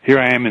here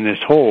I am in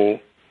this hole,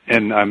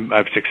 and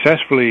I've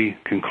successfully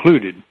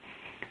concluded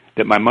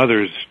that my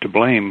mother is to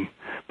blame,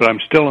 but I'm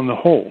still in the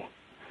hole.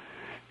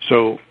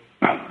 So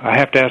I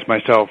have to ask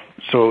myself,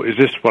 so is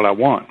this what I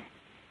want?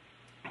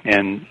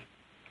 And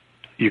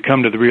you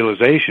come to the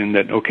realization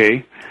that,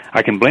 okay,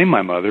 I can blame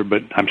my mother,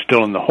 but I'm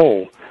still in the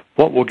hole.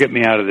 What will get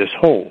me out of this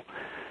hole?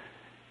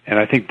 And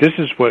I think this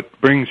is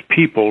what brings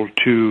people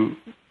to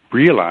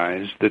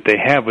realize that they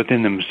have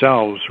within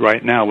themselves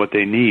right now what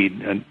they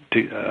need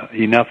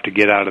enough to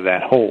get out of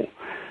that hole,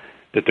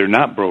 that they're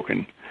not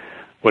broken.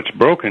 What's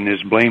broken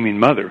is blaming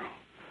mother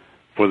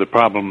for the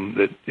problem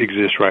that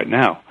exists right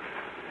now.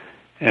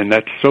 And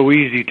that's so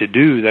easy to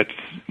do. That's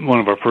one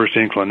of our first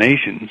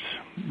inclinations.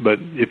 But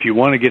if you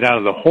want to get out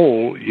of the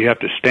hole, you have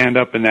to stand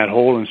up in that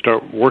hole and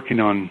start working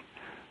on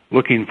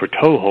looking for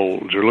toe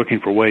holds or looking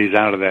for ways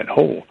out of that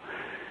hole.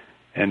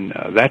 And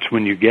that's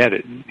when you get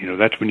it.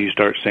 That's when you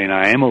start saying,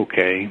 I am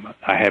okay.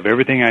 I have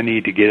everything I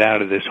need to get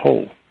out of this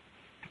hole.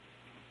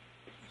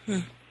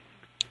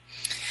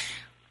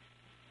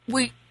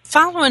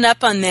 Following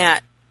up on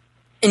that,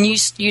 and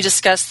you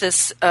discussed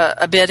this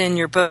a bit in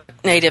your book,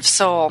 Native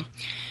Soul,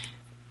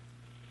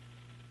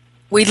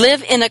 we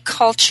live in a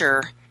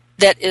culture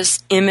that is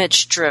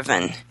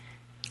image-driven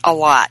a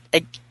lot,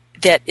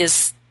 that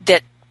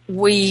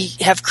we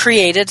have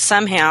created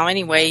somehow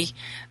anyway,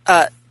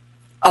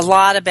 a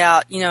lot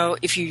about,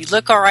 if you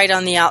look all right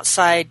on the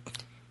outside,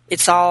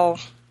 it's all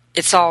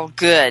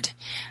good.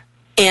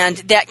 And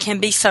that can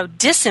be so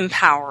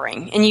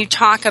disempowering. And you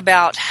talk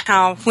about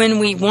how when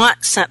we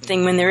want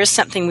something, when there is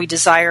something we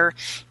desire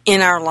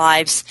in our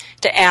lives,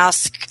 to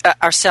ask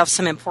ourselves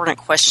some important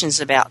questions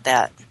about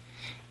that.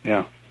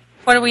 Yeah.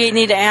 What do we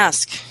need to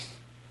ask?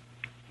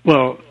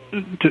 Well,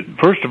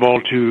 first of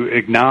all, to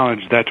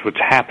acknowledge that's what's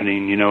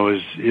happening,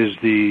 is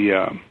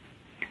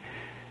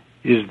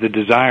the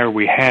desire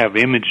we have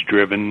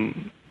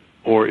image-driven,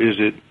 or is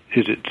it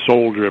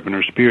soul-driven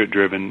or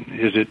spirit-driven?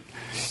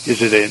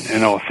 Is it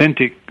an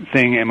authentic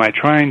thing? Am I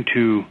trying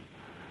to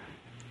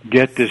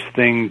get this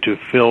thing to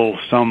fill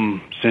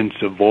some sense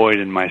of void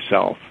in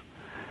myself?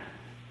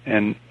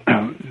 And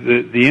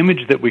the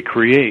image that we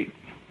create,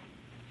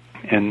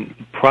 and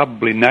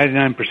probably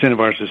 99% of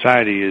our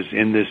society is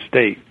in this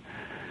state,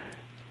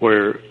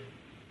 where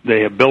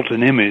they have built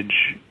an image,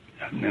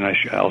 and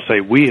I'll say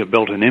we have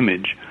built an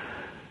image,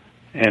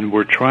 and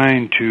we're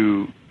trying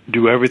to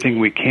do everything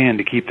we can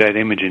to keep that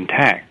image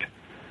intact.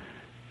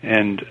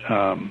 And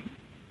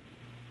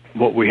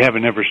what we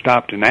haven't ever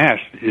stopped and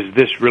asked, is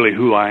this really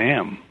who I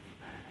am?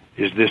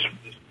 Is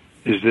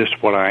this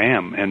what I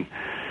am? And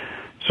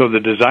so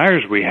the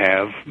desires we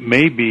have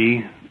may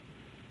be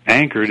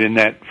anchored in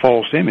that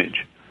false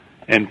image,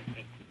 and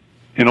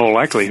in all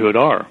likelihood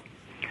are.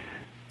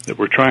 That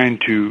we're trying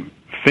to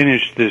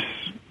finish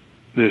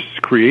this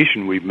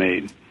creation we've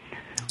made.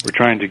 We're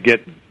trying to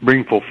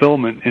bring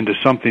fulfillment into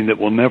something that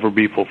will never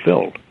be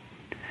fulfilled.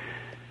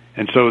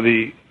 And so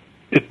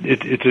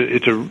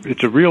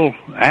it's a real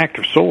act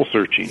of soul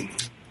searching.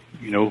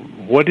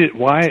 Why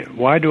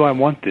do I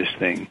want this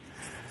thing?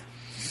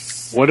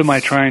 What am I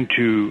trying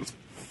to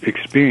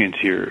experience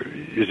here?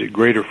 Is it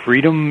greater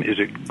freedom? Is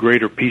it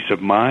greater peace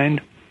of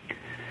mind?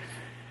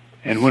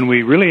 And when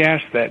we really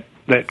ask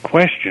that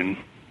question,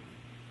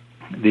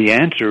 the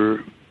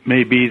answer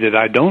may be that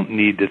I don't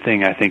need the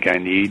thing I think I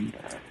need.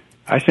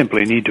 I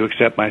simply need to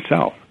accept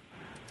myself.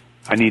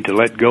 I need to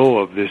let go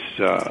of this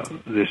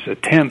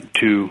attempt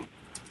to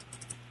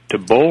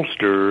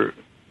bolster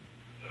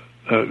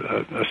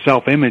a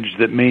self-image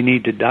that may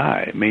need to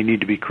die, may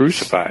need to be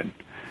crucified.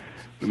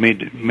 We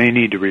may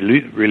need to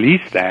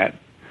release that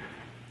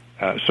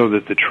so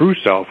that the true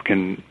self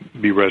can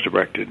be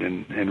resurrected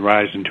and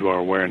rise into our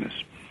awareness.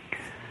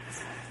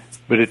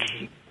 But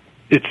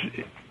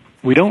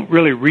we don't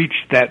really reach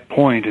that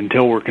point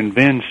until we're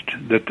convinced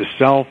that the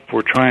self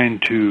we're trying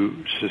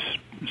to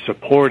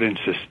support and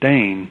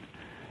sustain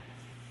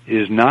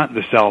is not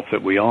the self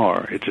that we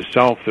are. It's a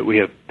self that we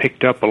have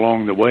picked up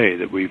along the way,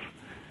 that we've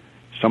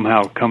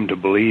somehow come to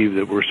believe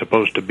that we're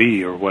supposed to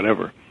be or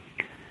whatever.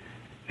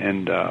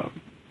 And,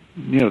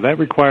 that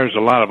requires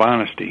a lot of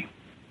honesty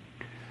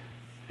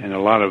and a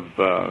lot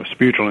of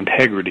spiritual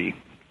integrity.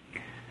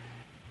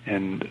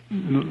 And,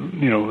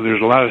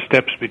 there's a lot of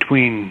steps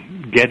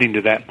between getting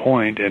to that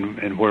point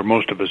and where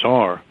most of us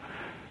are.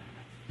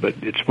 But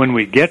it's when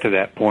we get to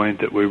that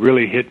point that we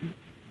really hit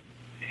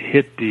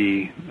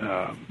the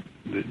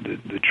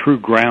true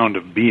ground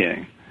of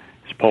being,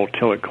 as Paul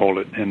Tillich called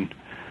it, and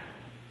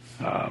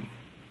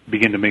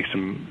begin to make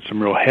some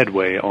real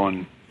headway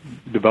on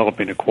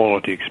developing a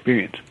quality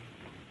experience.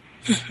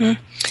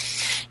 Mm-hmm.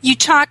 You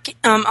talk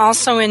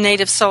also in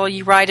Native Soul.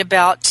 You write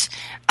about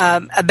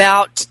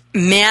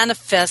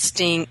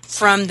manifesting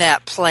from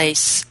that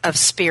place of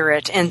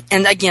spirit, and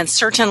again,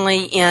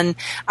 certainly in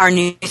our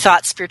New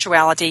Thought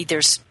spirituality,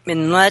 there's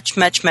been much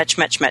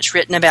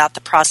written about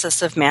the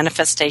process of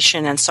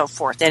manifestation and so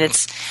forth, and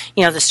it's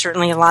there's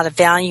certainly a lot of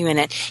value in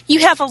it.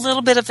 You have a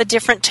little bit of a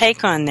different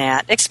take on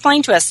that.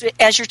 Explain to us,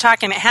 as you're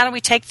talking about, how do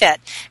we take that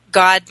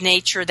God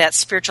nature, that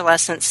spiritual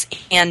essence,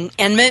 and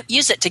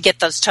use it to get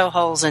those toe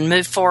holes and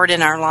move forward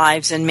in our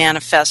lives and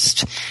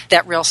manifest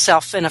that real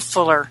self in a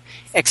fuller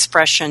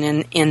expression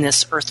in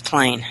this earth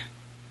plane?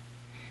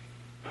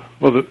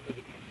 Well,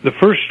 the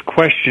first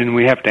question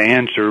we have to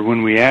answer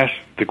when we ask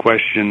the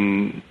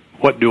question,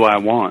 what do I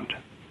want?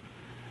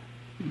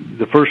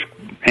 The first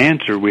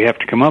answer we have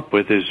to come up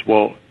with is,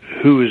 well,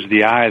 who is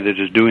the I that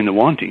is doing the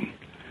wanting?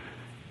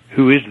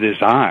 Who is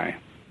this I?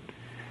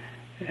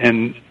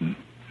 And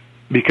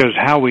because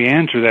how we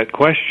answer that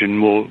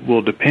question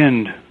will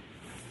depend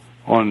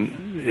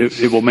on,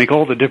 it will make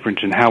all the difference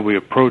in how we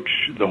approach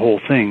the whole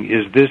thing.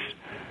 Is this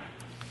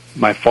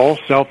my false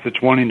self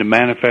that's wanting to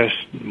manifest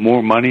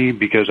more money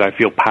because I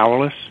feel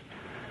powerless?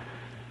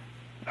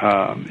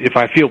 If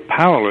I feel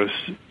powerless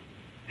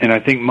and I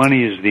think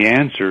money is the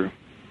answer,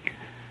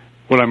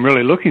 what I'm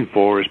really looking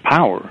for is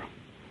power.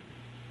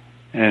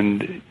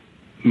 And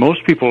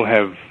most people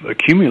have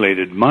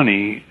accumulated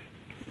money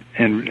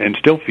and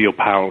still feel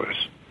powerless.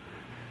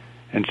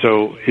 And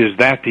so is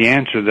that the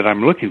answer that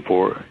I'm looking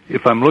for?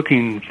 If I'm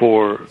looking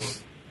for,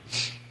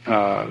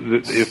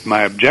 if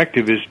my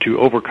objective is to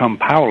overcome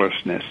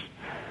powerlessness,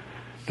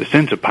 the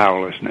sense of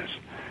powerlessness,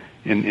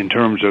 in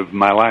terms of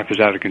my life is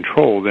out of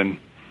control, then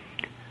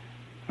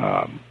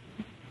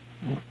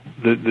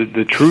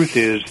the truth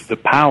is the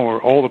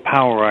power, all the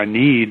power I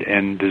need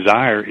and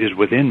desire is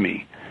within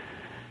me.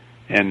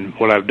 And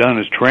what I've done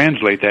is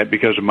translate that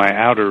because of my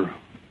outer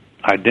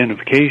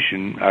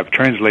identification. I've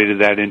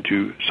translated that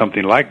into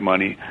something like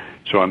money.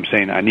 So I'm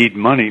saying I need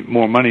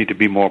more money to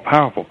be more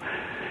powerful.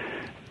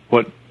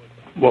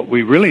 What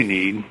we really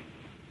need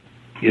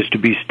is to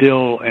be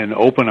still and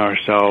open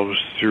ourselves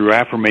through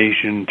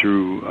affirmation,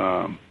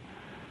 through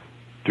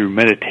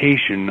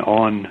meditation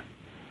on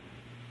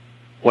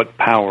what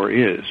power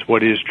is,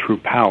 what is true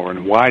power,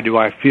 and why do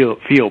I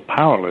feel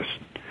powerless?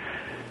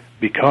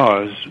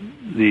 Because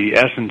the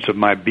essence of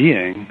my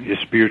being is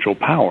spiritual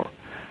power.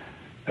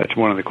 That's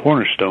one of the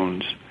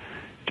cornerstones.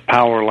 It's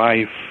power,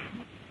 life,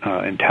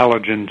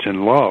 intelligence,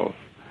 and love.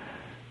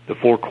 The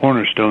four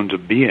cornerstones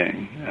of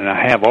being. And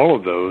I have all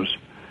of those.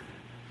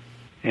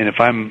 And if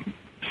I'm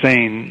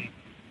saying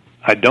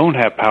I don't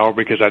have power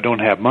because I don't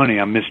have money,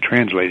 I'm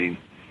mistranslating.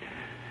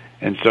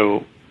 And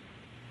so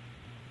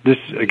this,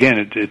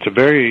 again, it's a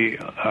very,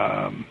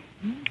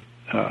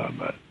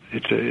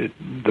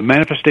 the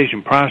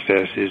manifestation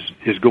process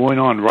is going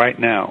on right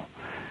now.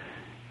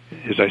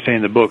 As I say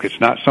in the book,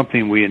 it's not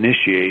something we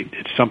initiate,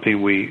 it's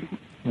something we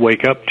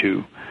wake up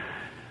to.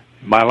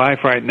 My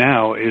life right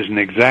now is an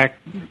exact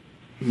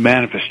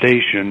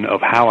manifestation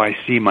of how I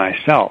see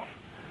myself.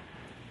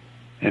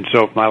 And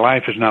so if my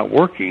life is not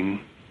working,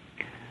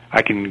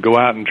 I can go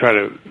out and try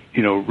to,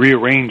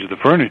 rearrange the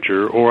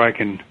furniture, or I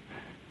can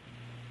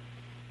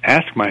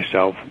ask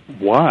myself,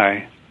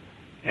 why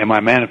am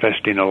I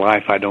manifesting a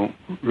life I don't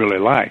really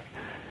like?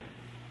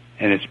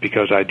 And it's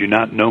because I do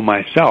not know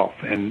myself.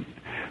 And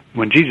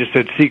when Jesus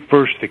said, seek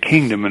first the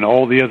kingdom and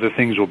all the other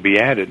things will be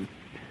added,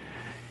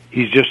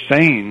 he's just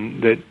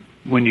saying that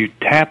when you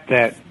touch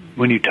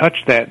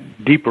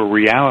that deeper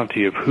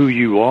reality of who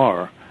you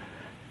are,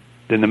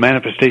 then the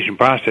manifestation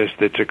process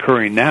that's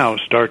occurring now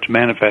starts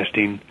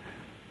manifesting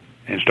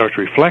and starts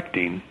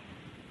reflecting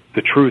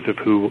the truth of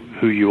who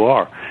you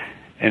are.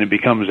 And it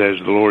becomes, as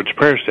the Lord's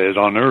Prayer says,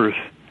 on earth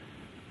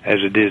as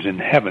it is in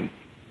heaven.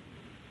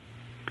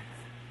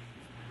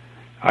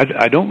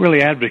 I don't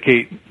really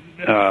advocate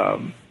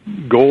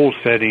goal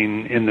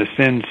setting in the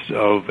sense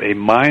of a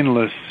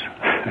mindless,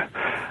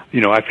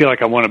 I feel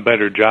like I want a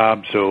better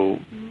job, so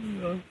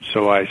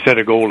I set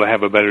a goal to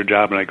have a better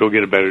job and I go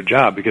get a better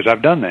job, because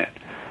I've done that.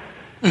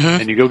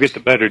 Mm-hmm. And you go get the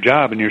better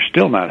job and you're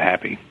still not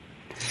happy.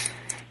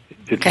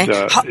 Go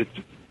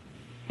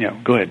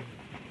ahead.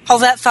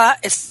 Hold that thought.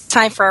 It's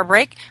time for our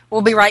break.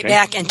 We'll be right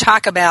back and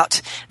talk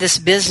about this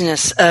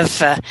business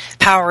of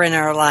power in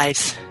our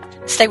lives.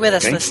 Stay with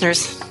us,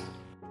 listeners.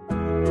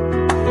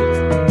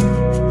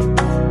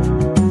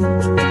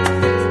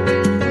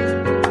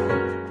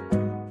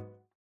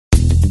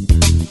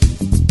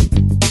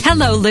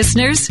 Hello,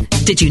 listeners.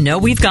 Did you know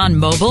we've gone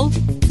mobile?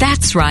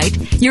 That's right.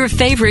 Your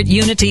favorite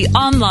Unity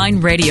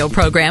online radio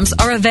programs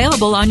are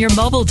available on your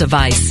mobile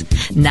device.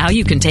 Now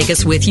you can take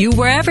us with you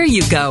wherever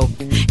you go.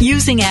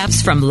 Using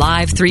apps from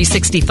Live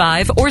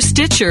 365 or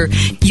Stitcher,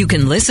 you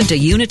can listen to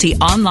Unity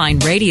Online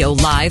Radio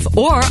live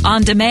or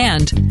on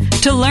demand.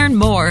 To learn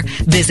more,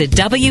 visit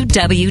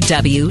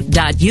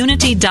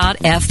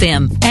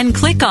www.unity.fm and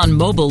click on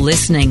Mobile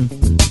Listening.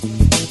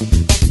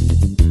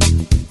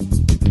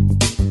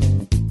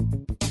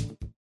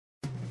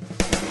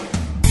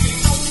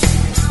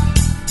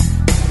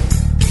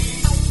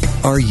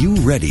 Are you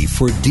ready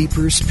for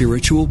deeper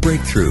spiritual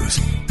breakthroughs?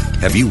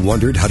 Have you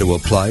wondered how to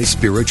apply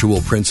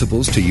spiritual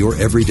principles to your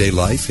everyday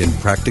life in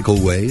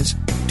practical ways?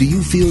 Do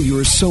you feel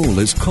your soul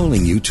is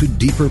calling you to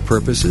deeper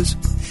purposes?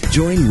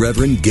 Join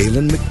Reverend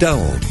Galen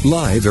McDowell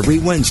live every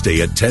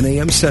Wednesday at 10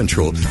 a.m.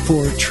 Central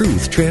for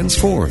Truth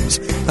Transforms,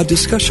 a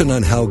discussion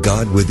on how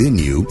God within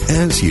you,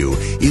 as you,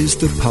 is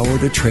the power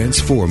to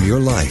transform your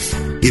life.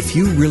 If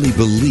you really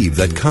believe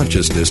that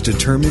consciousness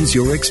determines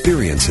your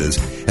experiences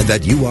and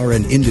that you are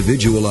an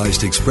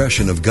individualized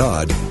expression of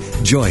God,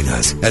 join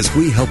us as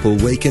we help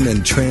awaken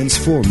and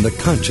transform the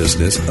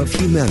consciousness of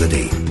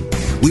humanity.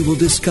 We will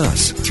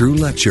discuss, through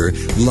lecture,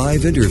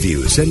 live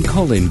interviews, and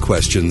call-in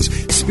questions,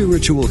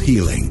 spiritual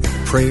healing,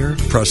 prayer,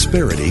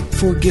 prosperity,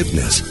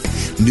 forgiveness,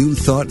 new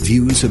thought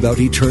views about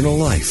eternal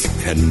life,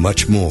 and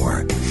much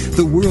more.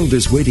 The world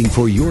is waiting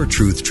for your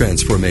truth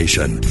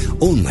transformation,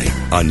 only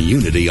on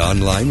Unity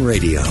Online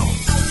Radio.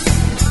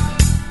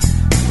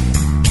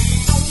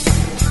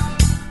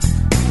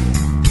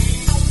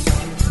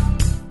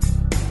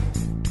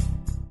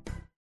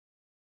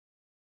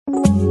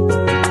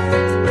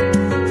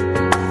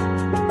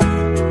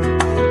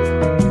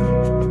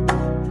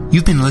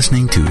 You've been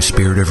listening to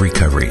Spirit of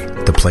Recovery,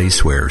 the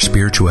place where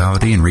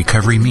spirituality and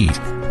recovery meet,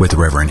 with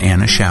Reverend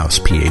Anna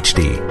Schaus,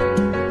 Ph.D.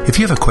 If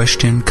you have a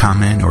question,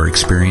 comment, or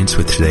experience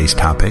with today's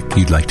topic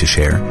you'd like to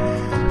share,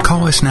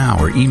 call us now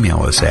or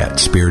email us at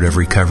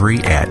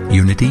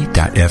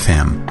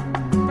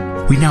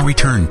spiritofrecovery@unity.fm. We now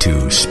return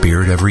to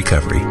Spirit of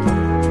Recovery.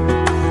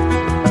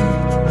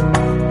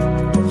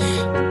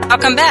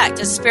 Welcome back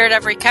to Spirit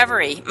of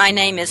Recovery. My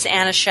name is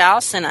Anna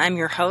Schaus, and I'm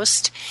your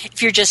host.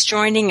 If you're just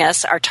joining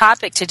us, our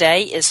topic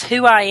today is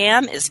Who I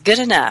Am is Good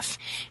Enough.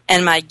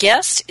 And my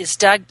guest is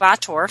Doug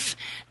Bottorff.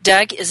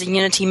 Doug is a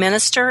Unity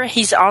minister.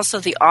 He's also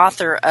the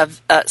author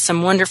of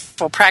some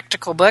wonderful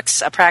practical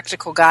books, A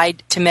Practical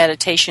Guide to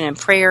Meditation and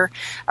Prayer,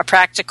 A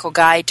Practical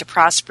Guide to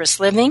Prosperous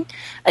Living,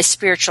 a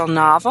spiritual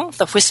novel,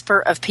 The Whisper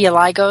of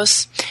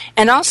Peolagos,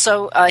 and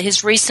also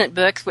his recent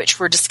book, which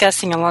we're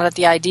discussing a lot of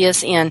the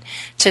ideas in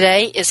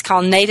today, is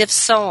called Native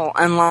Soul,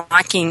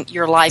 Unlocking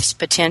Your Life's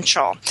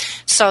Potential.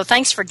 So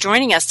thanks for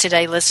joining us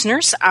today,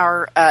 listeners.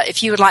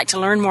 If you would like to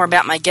learn more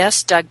about my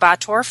guest, Doug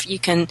Bottorff, you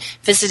can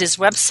visit his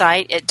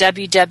website at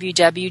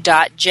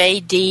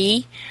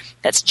www.jd,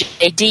 that's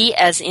JD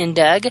as in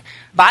Doug,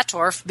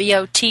 Bottorff,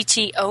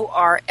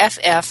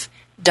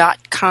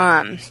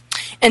 BOTTORFF.com.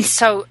 And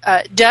so,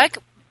 Doug,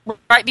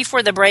 right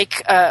before the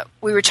break,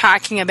 we were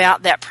talking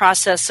about that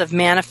process of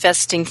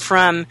manifesting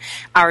from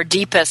our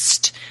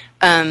deepest,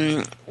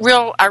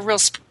 real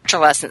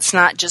spiritual essence,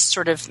 not just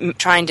sort of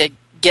trying to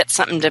get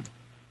something to,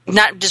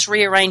 not just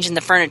rearranging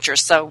the furniture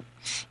so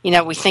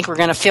we think we're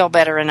going to feel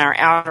better in our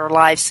outer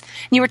lives.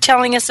 And you were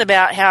telling us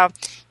about how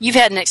you've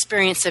had an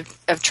experience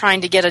of trying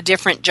to get a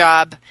different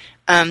job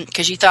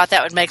because you thought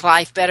that would make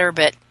life better,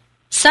 but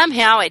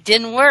somehow it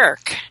didn't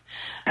work.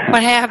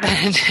 What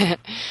happened?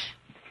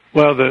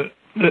 Well, the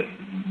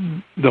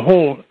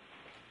whole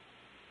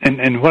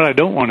and what I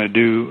don't want to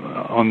do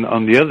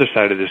on the other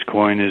side of this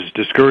coin is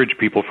discourage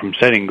people from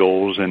setting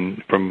goals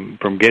and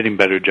from getting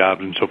better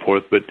jobs and so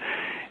forth, but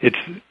it's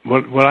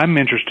what I'm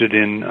interested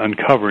in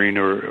uncovering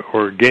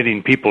or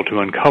getting people to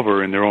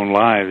uncover in their own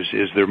lives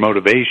is their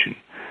motivation.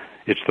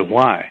 It's the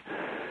why.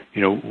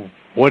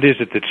 What is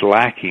it that's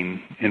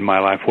lacking in my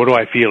life? What do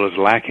I feel is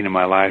lacking in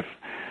my life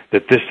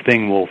that this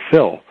thing will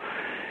fill?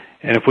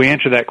 And if we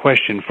answer that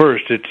question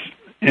first, it's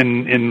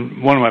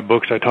in one of my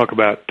books I talk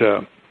about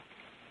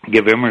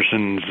Give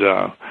Emerson's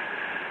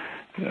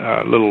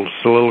little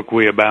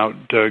soliloquy about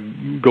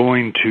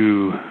going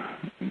to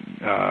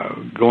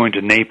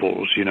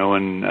Naples,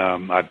 and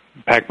I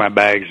pack my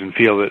bags and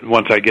feel that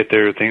once I get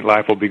there, I think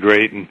life will be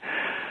great. And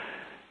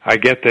I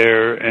get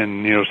there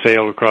and,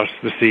 sail across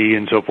the sea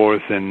and so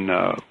forth and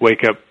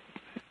wake up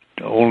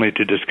only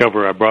to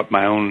discover I brought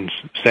my own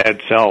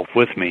sad self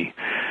with me.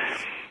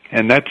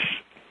 And that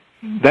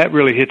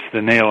really hits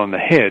the nail on the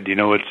head.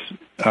 It's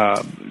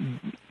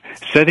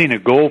setting a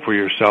goal for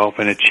yourself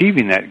and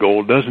achieving that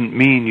goal doesn't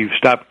mean you've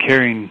stopped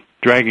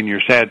dragging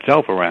your sad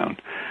self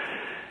around.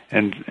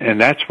 And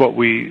that's what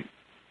we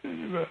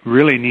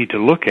really need to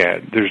look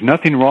at. There's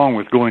nothing wrong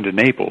with going to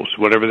Naples,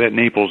 whatever that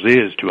Naples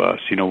is to us,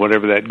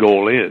 whatever that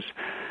goal is.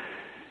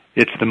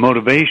 It's the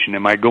motivation.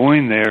 Am I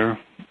going there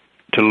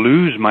to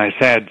lose my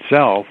sad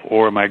self,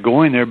 or am I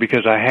going there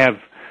because I have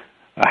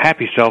a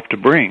happy self to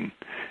bring?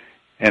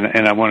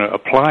 And I want to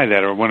apply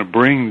that, or I want to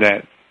bring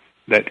that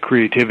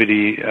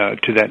creativity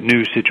to that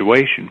new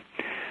situation.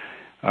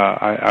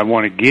 I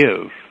want to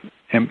give.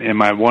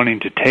 Am I wanting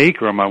to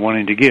take, or am I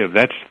wanting to give?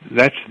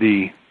 That's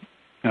the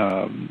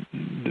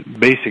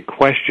basic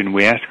question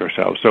we ask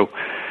ourselves. So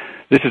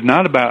this is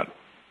not about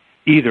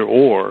either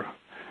or.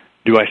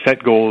 Do I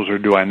set goals or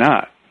do I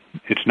not?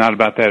 It's not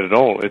about that at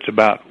all. It's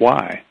about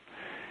why.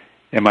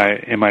 Am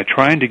I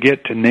trying to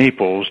get to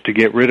Naples to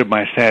get rid of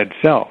my sad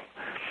self?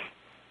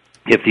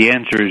 If the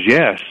answer is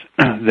yes,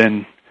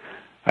 then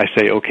I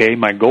say, okay,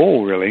 my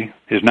goal really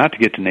is not to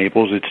get to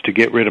Naples, it's to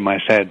get rid of my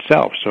sad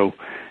self. So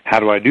how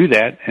do I do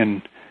that?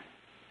 And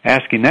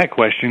asking that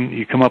question,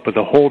 you come up with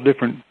a whole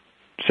different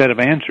set of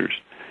answers.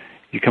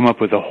 You come up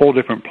with a whole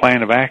different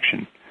plan of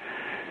action,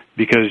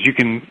 because you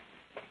can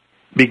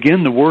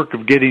begin the work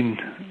of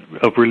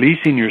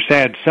releasing your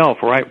sad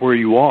self right where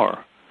you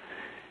are.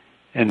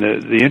 And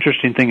the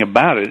interesting thing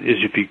about it is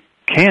if you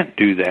can't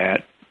do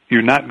that,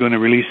 you're not going to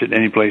release it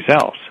anyplace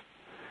else.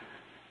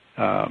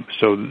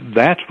 So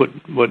that's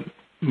what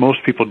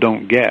most people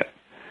don't get,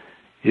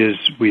 is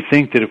we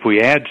think that if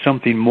we add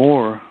something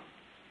more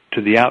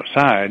to the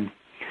outside,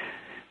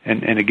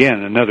 and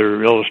again,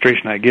 another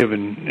illustration I give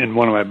in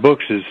one of my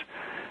books is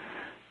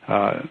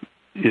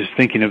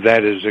thinking of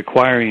that as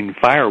acquiring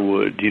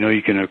firewood. You know,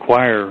 you can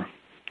acquire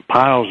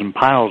piles and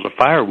piles of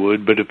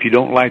firewood, but if you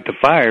don't light the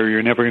fire,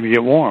 you're never going to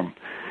get warm.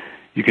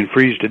 You can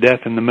freeze to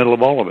death in the middle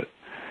of all of it.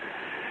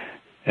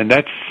 And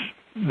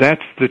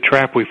that's the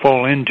trap we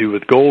fall into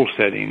with goal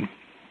setting,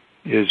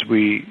 is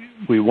we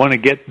want to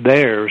get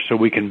there so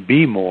we can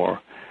be more.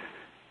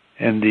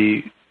 And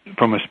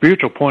from a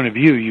spiritual point of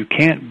view, you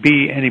can't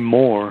be any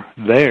more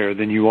there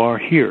than you are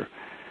here.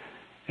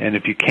 And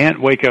if you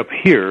can't wake up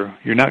here,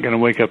 you're not going to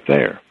wake up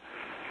there.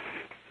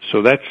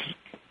 So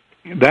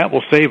that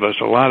will save us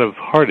a lot of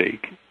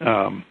heartache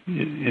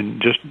in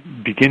just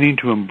beginning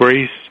to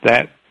embrace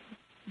that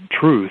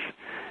truth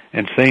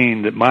and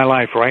saying that my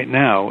life right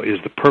now is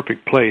the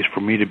perfect place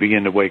for me to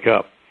begin to wake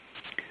up.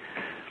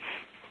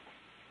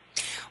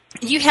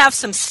 You have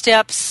some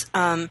steps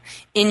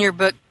in your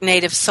book,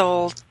 Native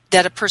Soul,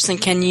 that a person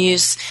can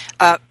use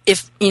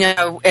if,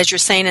 as you're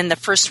saying, and the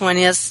first one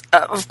is,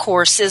 of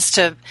course, is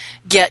to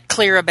get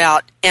clear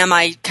about, am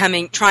I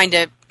trying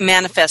to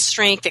manifest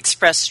strength,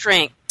 express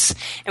strengths?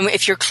 And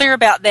if you're clear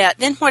about that,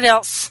 then what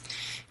else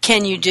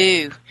can you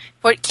do?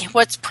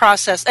 What's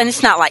process? And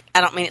it's not like,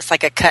 I don't mean it's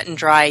like a cut and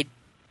dried,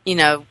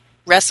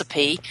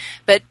 recipe,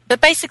 but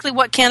basically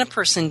what can a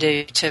person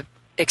do to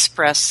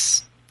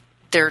express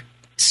their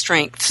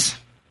strengths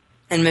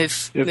and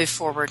move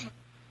forward?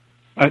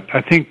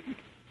 I think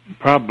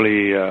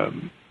probably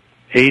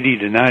 80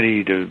 to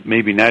 90 to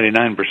maybe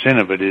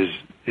 99% of it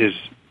is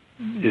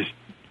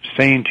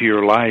saying to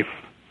your life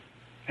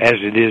as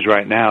it is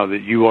right now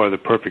that you are the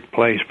perfect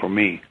place for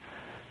me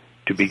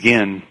to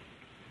begin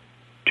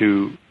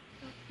to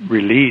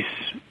release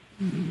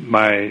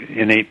my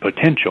innate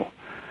potential.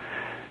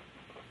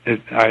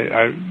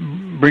 I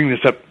bring this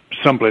up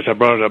someplace. I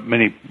brought it up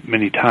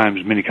many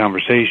times, many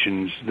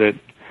conversations, that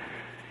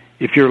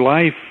if your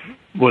life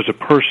was a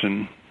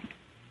person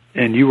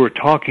and you were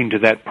talking to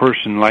that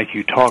person like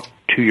you talk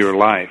to your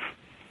life,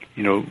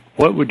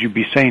 what would you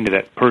be saying to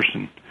that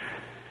person?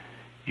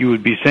 You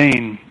would be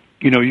saying,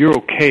 you're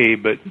okay,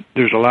 but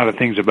there's a lot of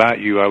things about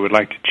you I would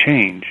like to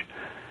change.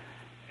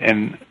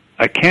 And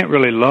I can't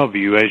really love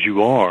you as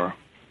you are.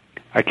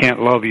 I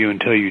can't love you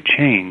until you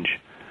change.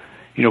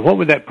 What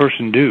would that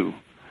person do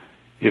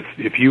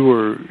if you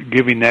were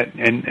giving that,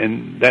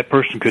 and that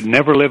person could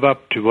never live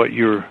up to what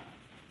you're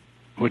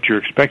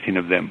expecting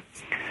of them?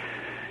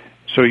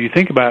 So you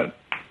think about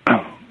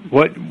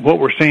what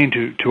we're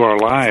saying to our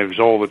lives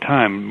all the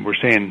time. We're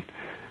saying,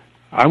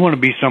 I want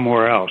to be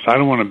somewhere else. I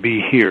don't want to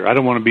be here. I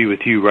don't want to be with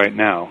you right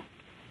now.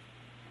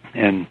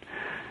 And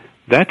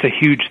that's a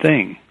huge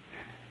thing.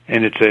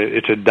 And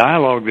it's a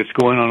dialogue that's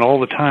going on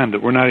all the time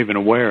that we're not even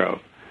aware of.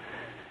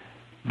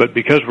 But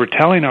because we're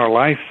telling our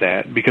life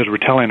that, because we're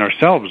telling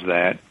ourselves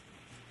that,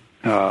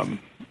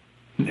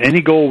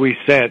 any goal we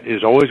set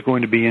is always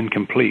going to be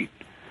incomplete.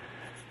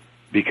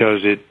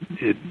 Because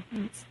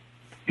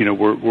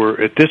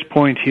we're at this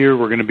point here,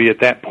 we're going to be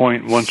at that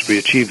point once we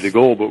achieve the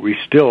goal, but we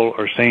still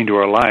are saying to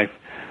our life,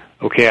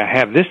 okay, I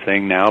have this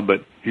thing now,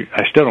 but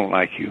I still don't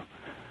like you.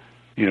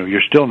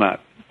 You're still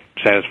not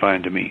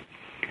satisfying to me.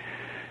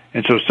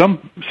 And so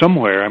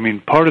somewhere,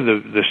 part of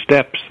the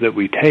steps that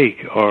we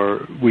take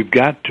are, we've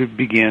got to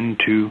begin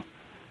to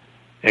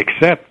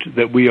accept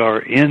that we are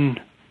in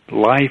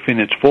life in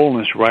its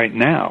fullness right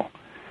now.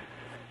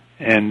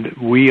 And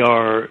we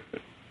are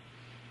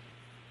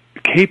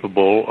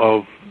capable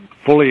of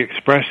fully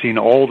expressing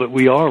all that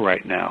we are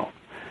right now.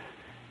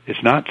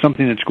 It's not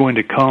something that's going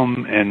to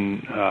come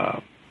and,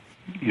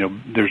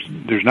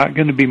 there's not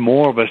going to be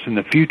more of us in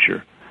the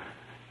future.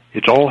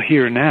 It's all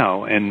here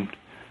now, and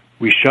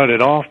we shut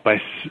it off by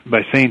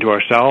saying to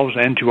ourselves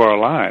and to our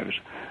lives,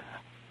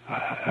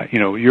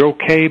 you're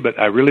okay, but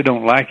I really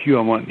don't like you.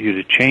 I want you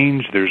to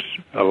change. There's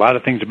a lot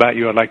of things about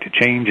you I'd like to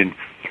change. And,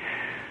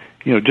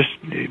 just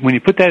when you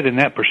put that in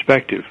that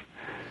perspective,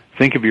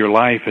 think of your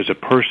life as a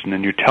person,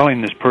 and you're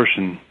telling this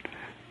person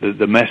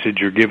the message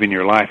you're giving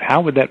your life.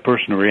 How would that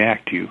person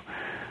react to you?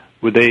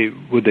 Would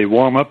they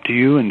warm up to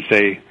you and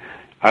say,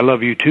 I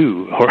love you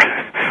too?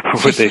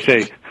 what they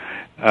say,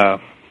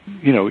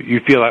 you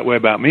feel that way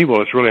about me.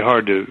 Well, it's really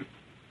hard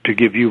to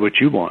give you what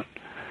you want,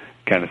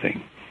 kind of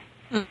thing.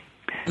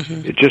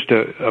 Mm-hmm. It's just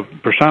a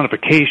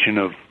personification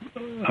of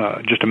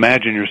just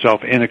imagine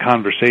yourself in a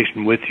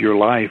conversation with your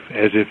life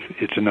as if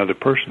it's another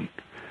person.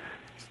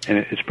 And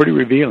it's pretty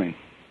revealing.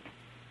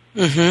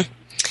 Mm-hmm.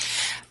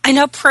 I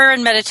know prayer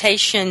and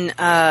meditation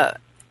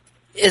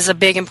is a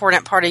big,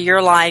 important part of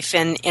your life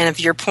and of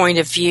your point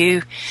of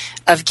view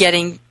of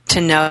getting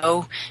to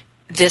know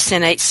this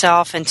innate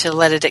self and to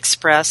let it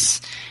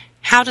express.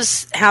 How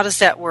does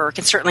that work?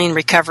 And certainly in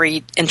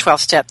recovery in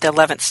 12-step, the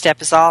 11th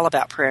step is all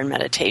about prayer and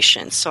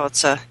meditation. So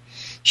it's a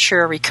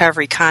sure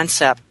recovery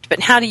concept. But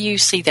how do you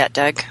see that,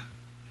 Doug?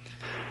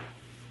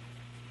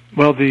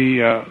 Well,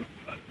 I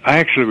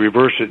actually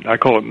reverse it. I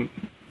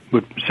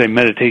would say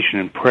meditation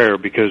and prayer,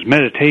 because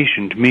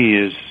meditation to me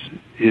is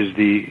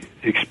the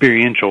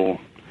experiential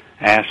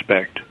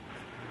aspect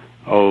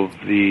of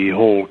the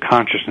whole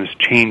consciousness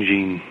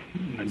changing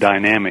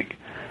dynamic.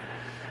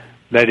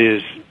 That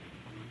is,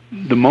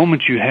 the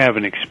moment you have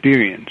an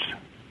experience,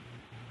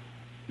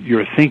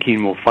 your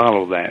thinking will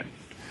follow that.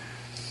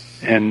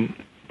 And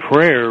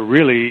prayer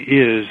really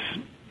is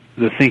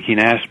the thinking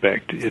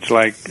aspect. It's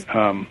like,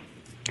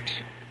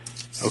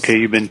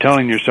 you've been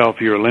telling yourself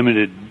you're a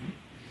limited,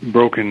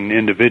 broken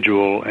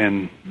individual,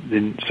 and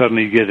then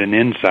suddenly you get an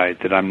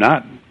insight that I'm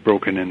not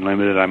broken and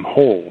limited, I'm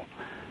whole.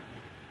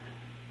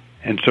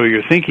 And so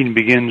your thinking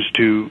begins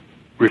to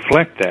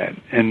reflect that.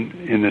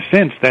 And in a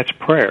sense, that's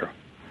prayer.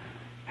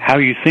 How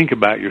you think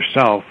about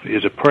yourself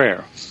is a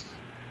prayer.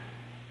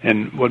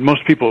 And what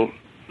most people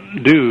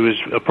do is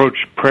approach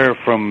prayer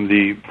from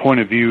the point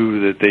of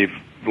view that they've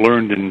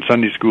learned in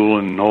Sunday school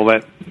and all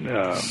that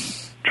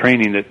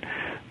training, that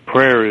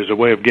prayer is a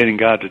way of getting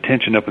God's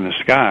attention up in the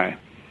sky.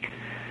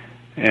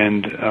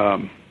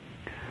 And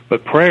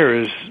but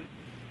prayer is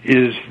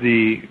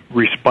the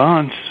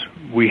response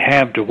we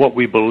have to what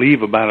we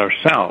believe about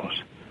ourselves.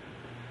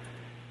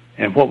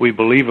 And what we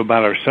believe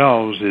about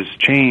ourselves is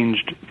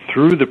changed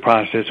through the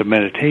process of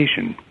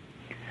meditation,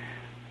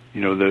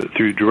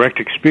 through direct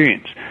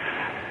experience.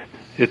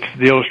 It's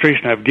the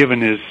illustration I've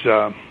given is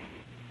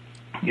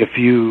if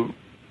you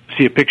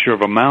see a picture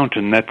of a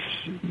mountain, that's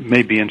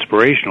maybe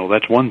inspirational,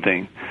 that's one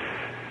thing.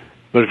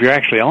 But if you're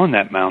actually on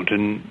that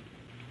mountain,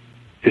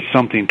 it's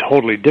something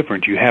totally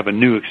different. You have a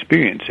new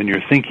experience, and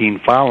your thinking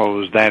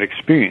follows that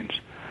experience.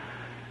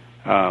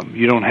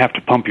 You don't have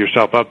to pump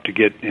yourself up to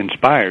get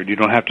inspired. You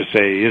don't have to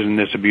say, isn't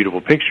this a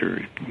beautiful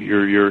picture?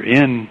 You're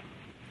in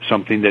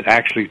something that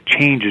actually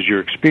changes your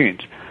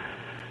experience.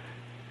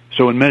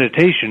 So in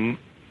meditation,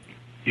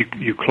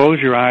 you close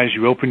your eyes,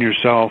 you open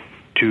yourself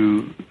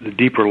to the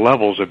deeper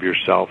levels of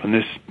yourself. And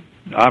this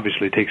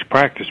obviously takes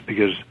practice,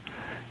 because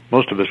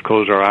most of us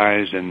close our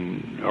eyes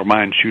and our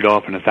minds shoot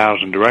off in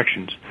 1,000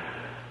 directions.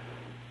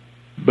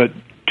 But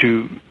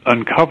to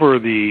uncover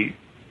the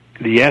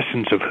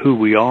essence of who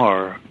we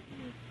are,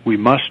 we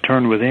must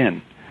turn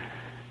within.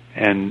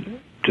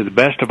 And to the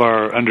best of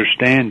our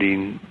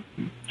understanding,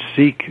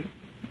 seek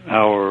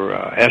our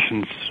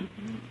essence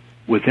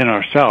within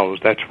ourselves.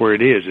 That's where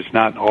it is. It's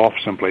not off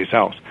someplace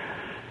else.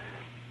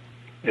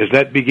 As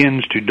that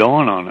begins to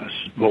dawn on us,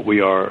 what we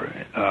are,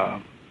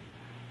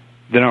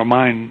 then our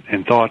mind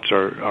and thoughts,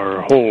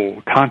 our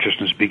whole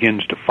consciousness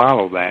begins to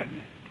follow that.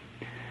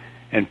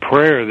 And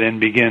prayer then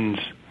begins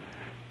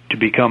to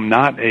become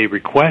not a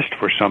request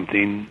for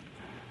something,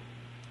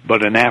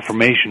 but an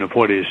affirmation of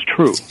what is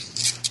true.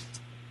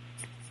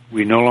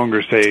 We no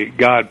longer say,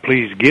 God,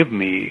 please give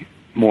me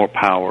more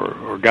power,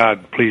 or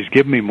God, please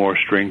give me more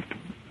strength.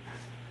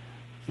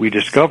 We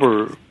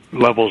discover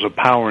levels of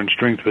power and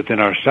strength within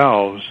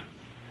ourselves,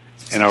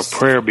 and our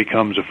prayer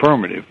becomes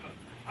affirmative.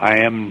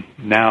 I am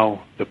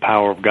now the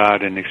power of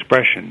God in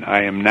expression.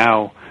 I am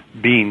now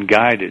being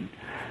guided.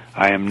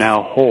 I am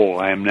now whole.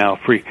 I am now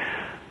free.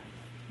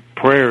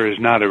 Prayer is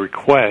not a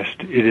request.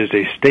 It is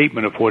a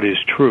statement of what is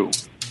true.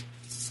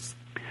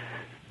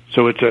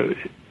 So it's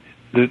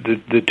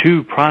the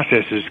two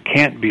processes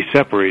can't be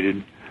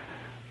separated,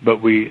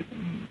 but we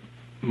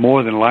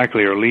more than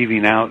likely are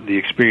leaving out the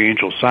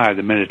experiential side,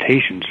 the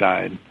meditation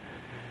side,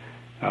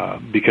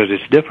 because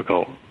it's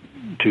difficult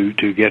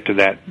to get to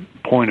that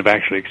point of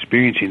actually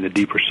experiencing the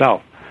deeper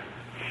self.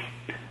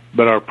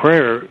 But our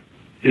prayer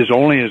is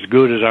only as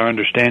good as our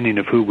understanding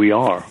of who we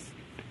are.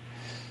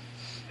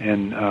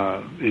 And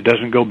it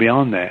doesn't go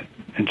beyond that.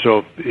 And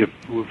so if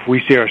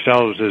we see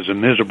ourselves as a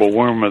miserable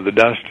worm of the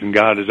dust and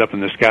God is up in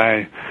the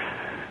sky,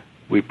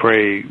 we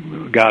pray,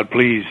 God,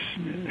 please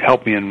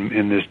help me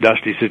in this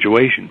dusty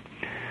situation,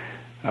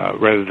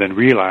 rather than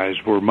realize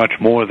we're much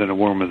more than a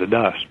worm of the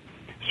dust.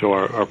 So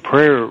our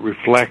prayer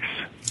reflects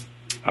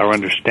our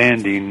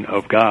understanding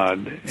of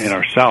God and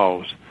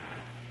ourselves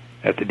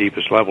at the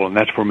deepest level, and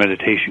that's where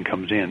meditation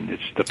comes in.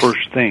 It's the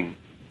first thing.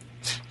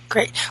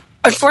 Great.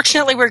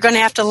 Unfortunately, we're going to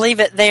have to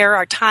leave it there.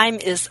 Our time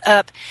is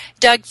up.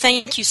 Doug,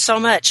 thank you so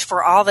much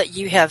for all that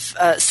you have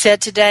said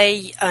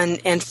today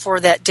and for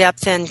that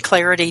depth and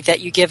clarity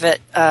that you give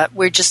it.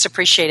 We just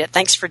appreciate it.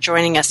 Thanks for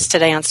joining us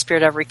today on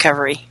Spirit of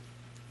Recovery.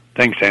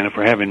 Thanks, Anna,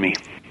 for having me.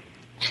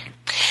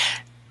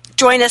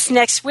 Join us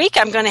next week.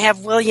 I'm going to have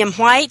William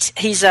White.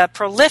 He's a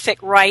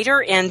prolific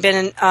writer and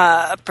been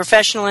a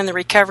professional in the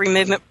recovery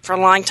movement for a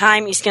long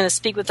time. He's going to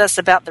speak with us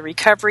about the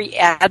recovery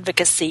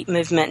advocacy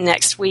movement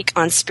next week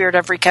on Spirit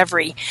of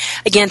Recovery.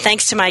 Again,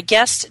 thanks to my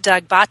guest,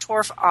 Doug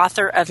Bottorff,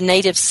 author of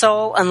Native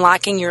Soul,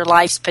 Unlocking Your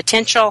Life's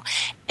Potential.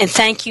 And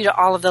thank you to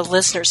all of the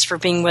listeners for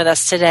being with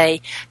us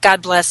today.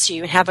 God bless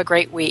you and have a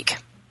great week.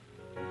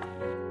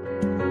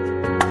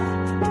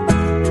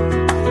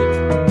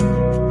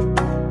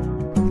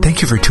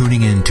 Thank you for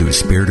tuning in to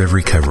Spirit of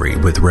Recovery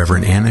with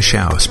Reverend Anna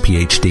Schaus,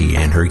 PhD,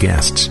 and her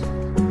guests.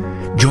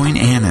 Join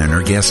Anna and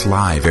her guests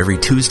live every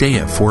Tuesday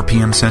at 4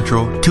 p.m.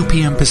 Central, 2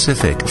 p.m.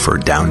 Pacific for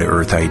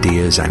down-to-earth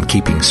ideas on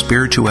keeping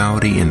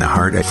spirituality in the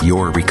heart of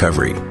your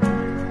recovery.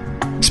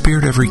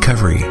 Spirit of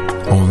Recovery,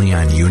 only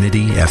on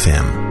Unity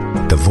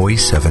FM, the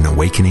voice of an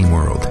awakening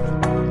world.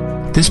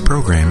 This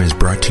program is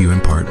brought to you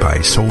in part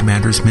by Soul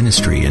Matters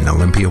Ministry in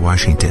Olympia,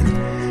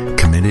 Washington,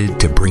 committed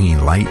to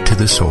bringing light to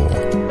the soul.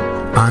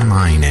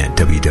 Online at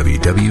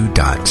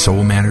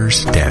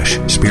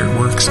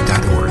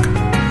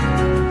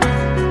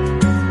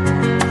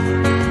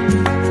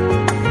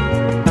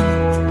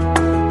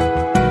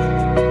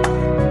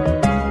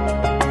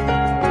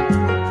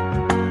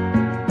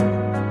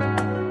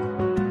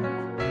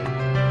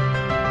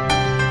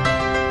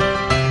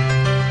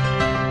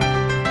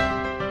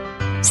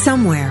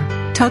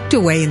Somewhere, tucked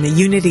away in the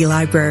Unity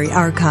Library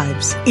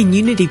archives in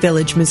Unity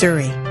Village,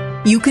 Missouri,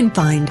 you can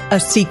find a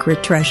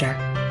secret treasure.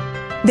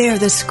 They are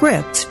the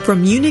scripts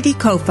from Unity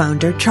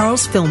co-founder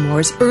Charles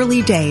Fillmore's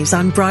early days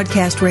on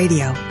broadcast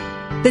radio.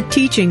 The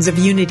teachings of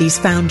Unity's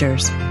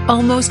founders,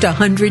 almost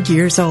 100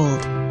 years old.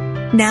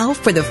 Now,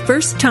 for the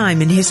first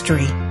time in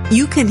history,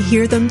 you can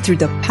hear them through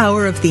the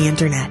power of the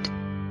Internet.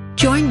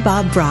 Join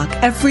Bob Brock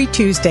every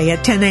Tuesday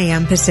at 10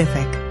 a.m.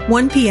 Pacific,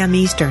 1 p.m.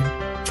 Eastern,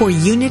 for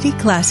Unity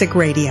Classic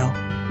Radio,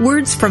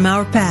 Words from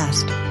Our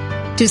Past.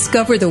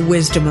 Discover the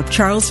wisdom of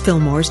Charles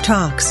Fillmore's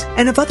talks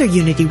and of other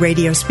Unity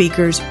radio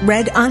speakers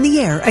read on the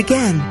air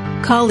again.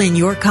 Call in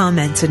your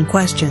comments and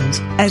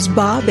questions as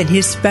Bob and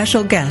his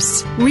special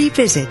guests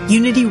revisit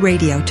Unity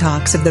radio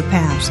talks of the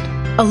past,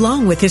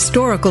 along with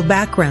historical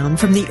background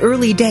from the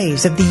early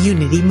days of the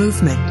Unity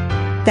movement.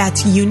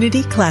 That's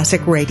Unity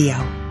Classic Radio,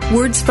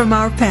 Words from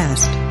Our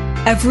Past,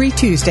 every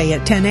Tuesday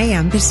at 10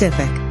 a.m.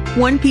 Pacific,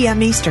 1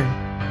 p.m. Eastern,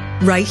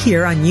 right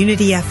here on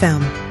Unity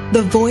FM,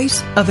 the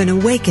voice of an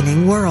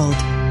awakening world.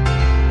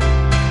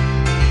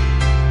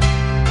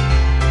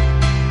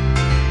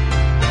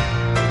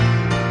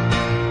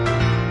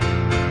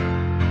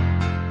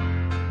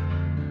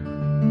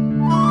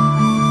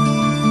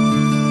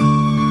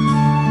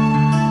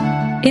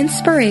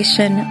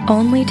 Inspiration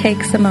only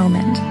takes a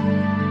moment.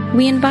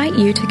 We invite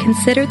you to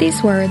consider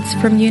these words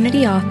from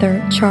Unity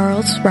author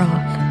Charles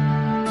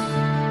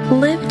Roth.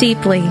 Live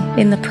deeply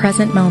in the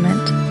present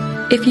moment.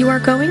 If you are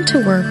going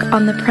to work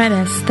on the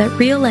premise that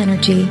real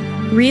energy,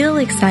 real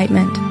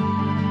excitement,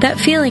 that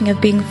feeling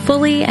of being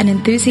fully and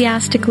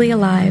enthusiastically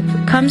alive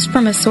comes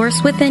from a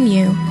source within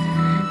you,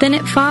 then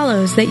it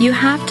follows that you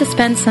have to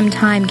spend some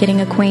time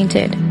getting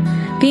acquainted,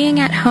 being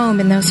at home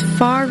in those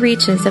far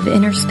reaches of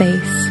inner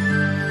space.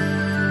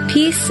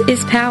 Peace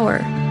is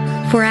power,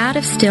 for out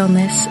of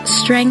stillness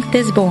strength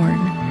is born,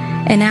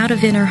 and out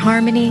of inner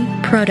harmony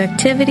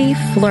productivity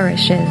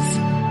flourishes.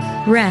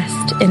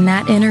 Rest in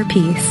that inner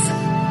peace.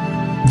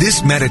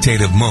 This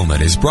meditative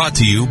moment is brought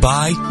to you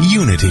by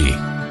Unity.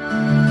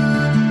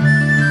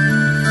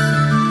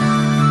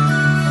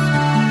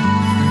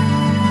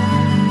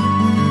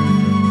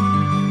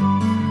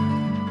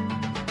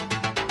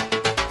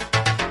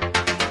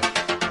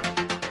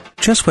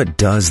 Just what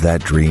does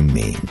that dream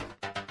mean?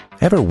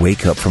 Ever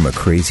wake up from a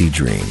crazy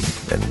dream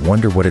and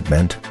wonder what it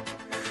meant?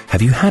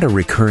 Have you had a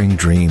recurring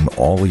dream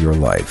all your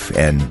life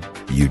and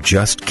you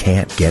just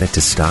can't get it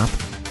to stop?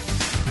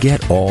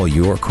 Get all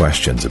your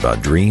questions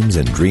about dreams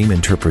and dream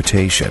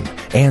interpretation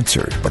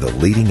answered by the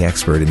leading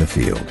expert in the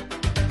field.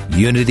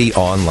 Unity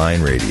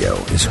Online Radio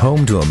is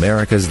home to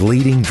America's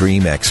leading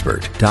dream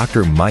expert,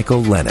 Dr.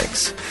 Michael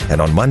Lennox.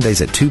 And on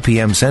Mondays at 2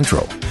 p.m.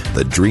 Central,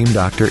 the Dream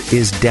Doctor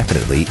is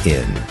definitely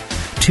in.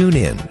 Tune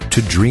in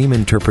to Dream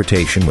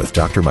Interpretation with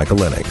Dr. Michael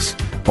Lennox,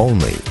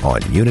 only on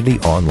Unity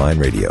Online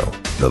Radio,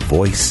 the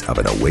voice of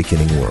an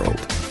awakening world.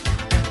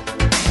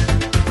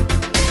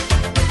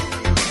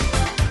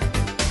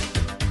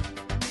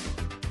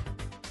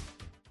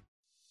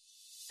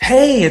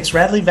 Hey, it's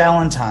Radley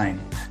Valentine.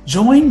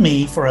 Join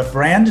me for a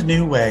brand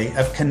new way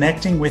of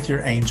connecting with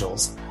your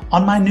angels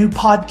on my new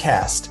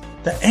podcast,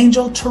 The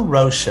Angel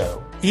Tarot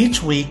Show.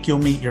 Each week, you'll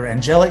meet your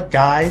angelic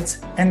guides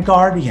and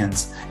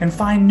guardians and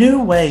find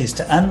new ways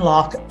to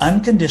unlock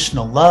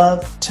unconditional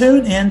love,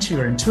 tune into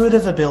your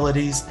intuitive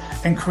abilities,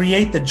 and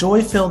create the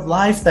joy-filled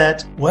life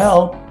that,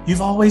 well,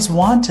 you've always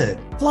wanted.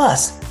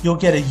 Plus, you'll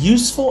get a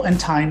useful and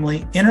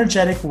timely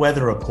energetic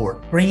weather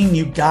report, bringing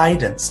you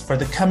guidance for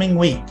the coming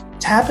week.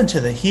 Tap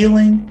into the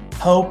healing,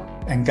 hope,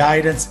 and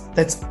guidance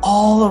that's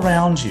all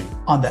around you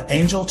on the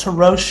Angel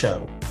Tarot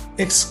Show,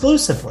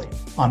 exclusively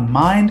on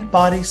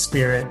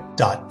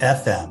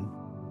mindbodyspirit.fm.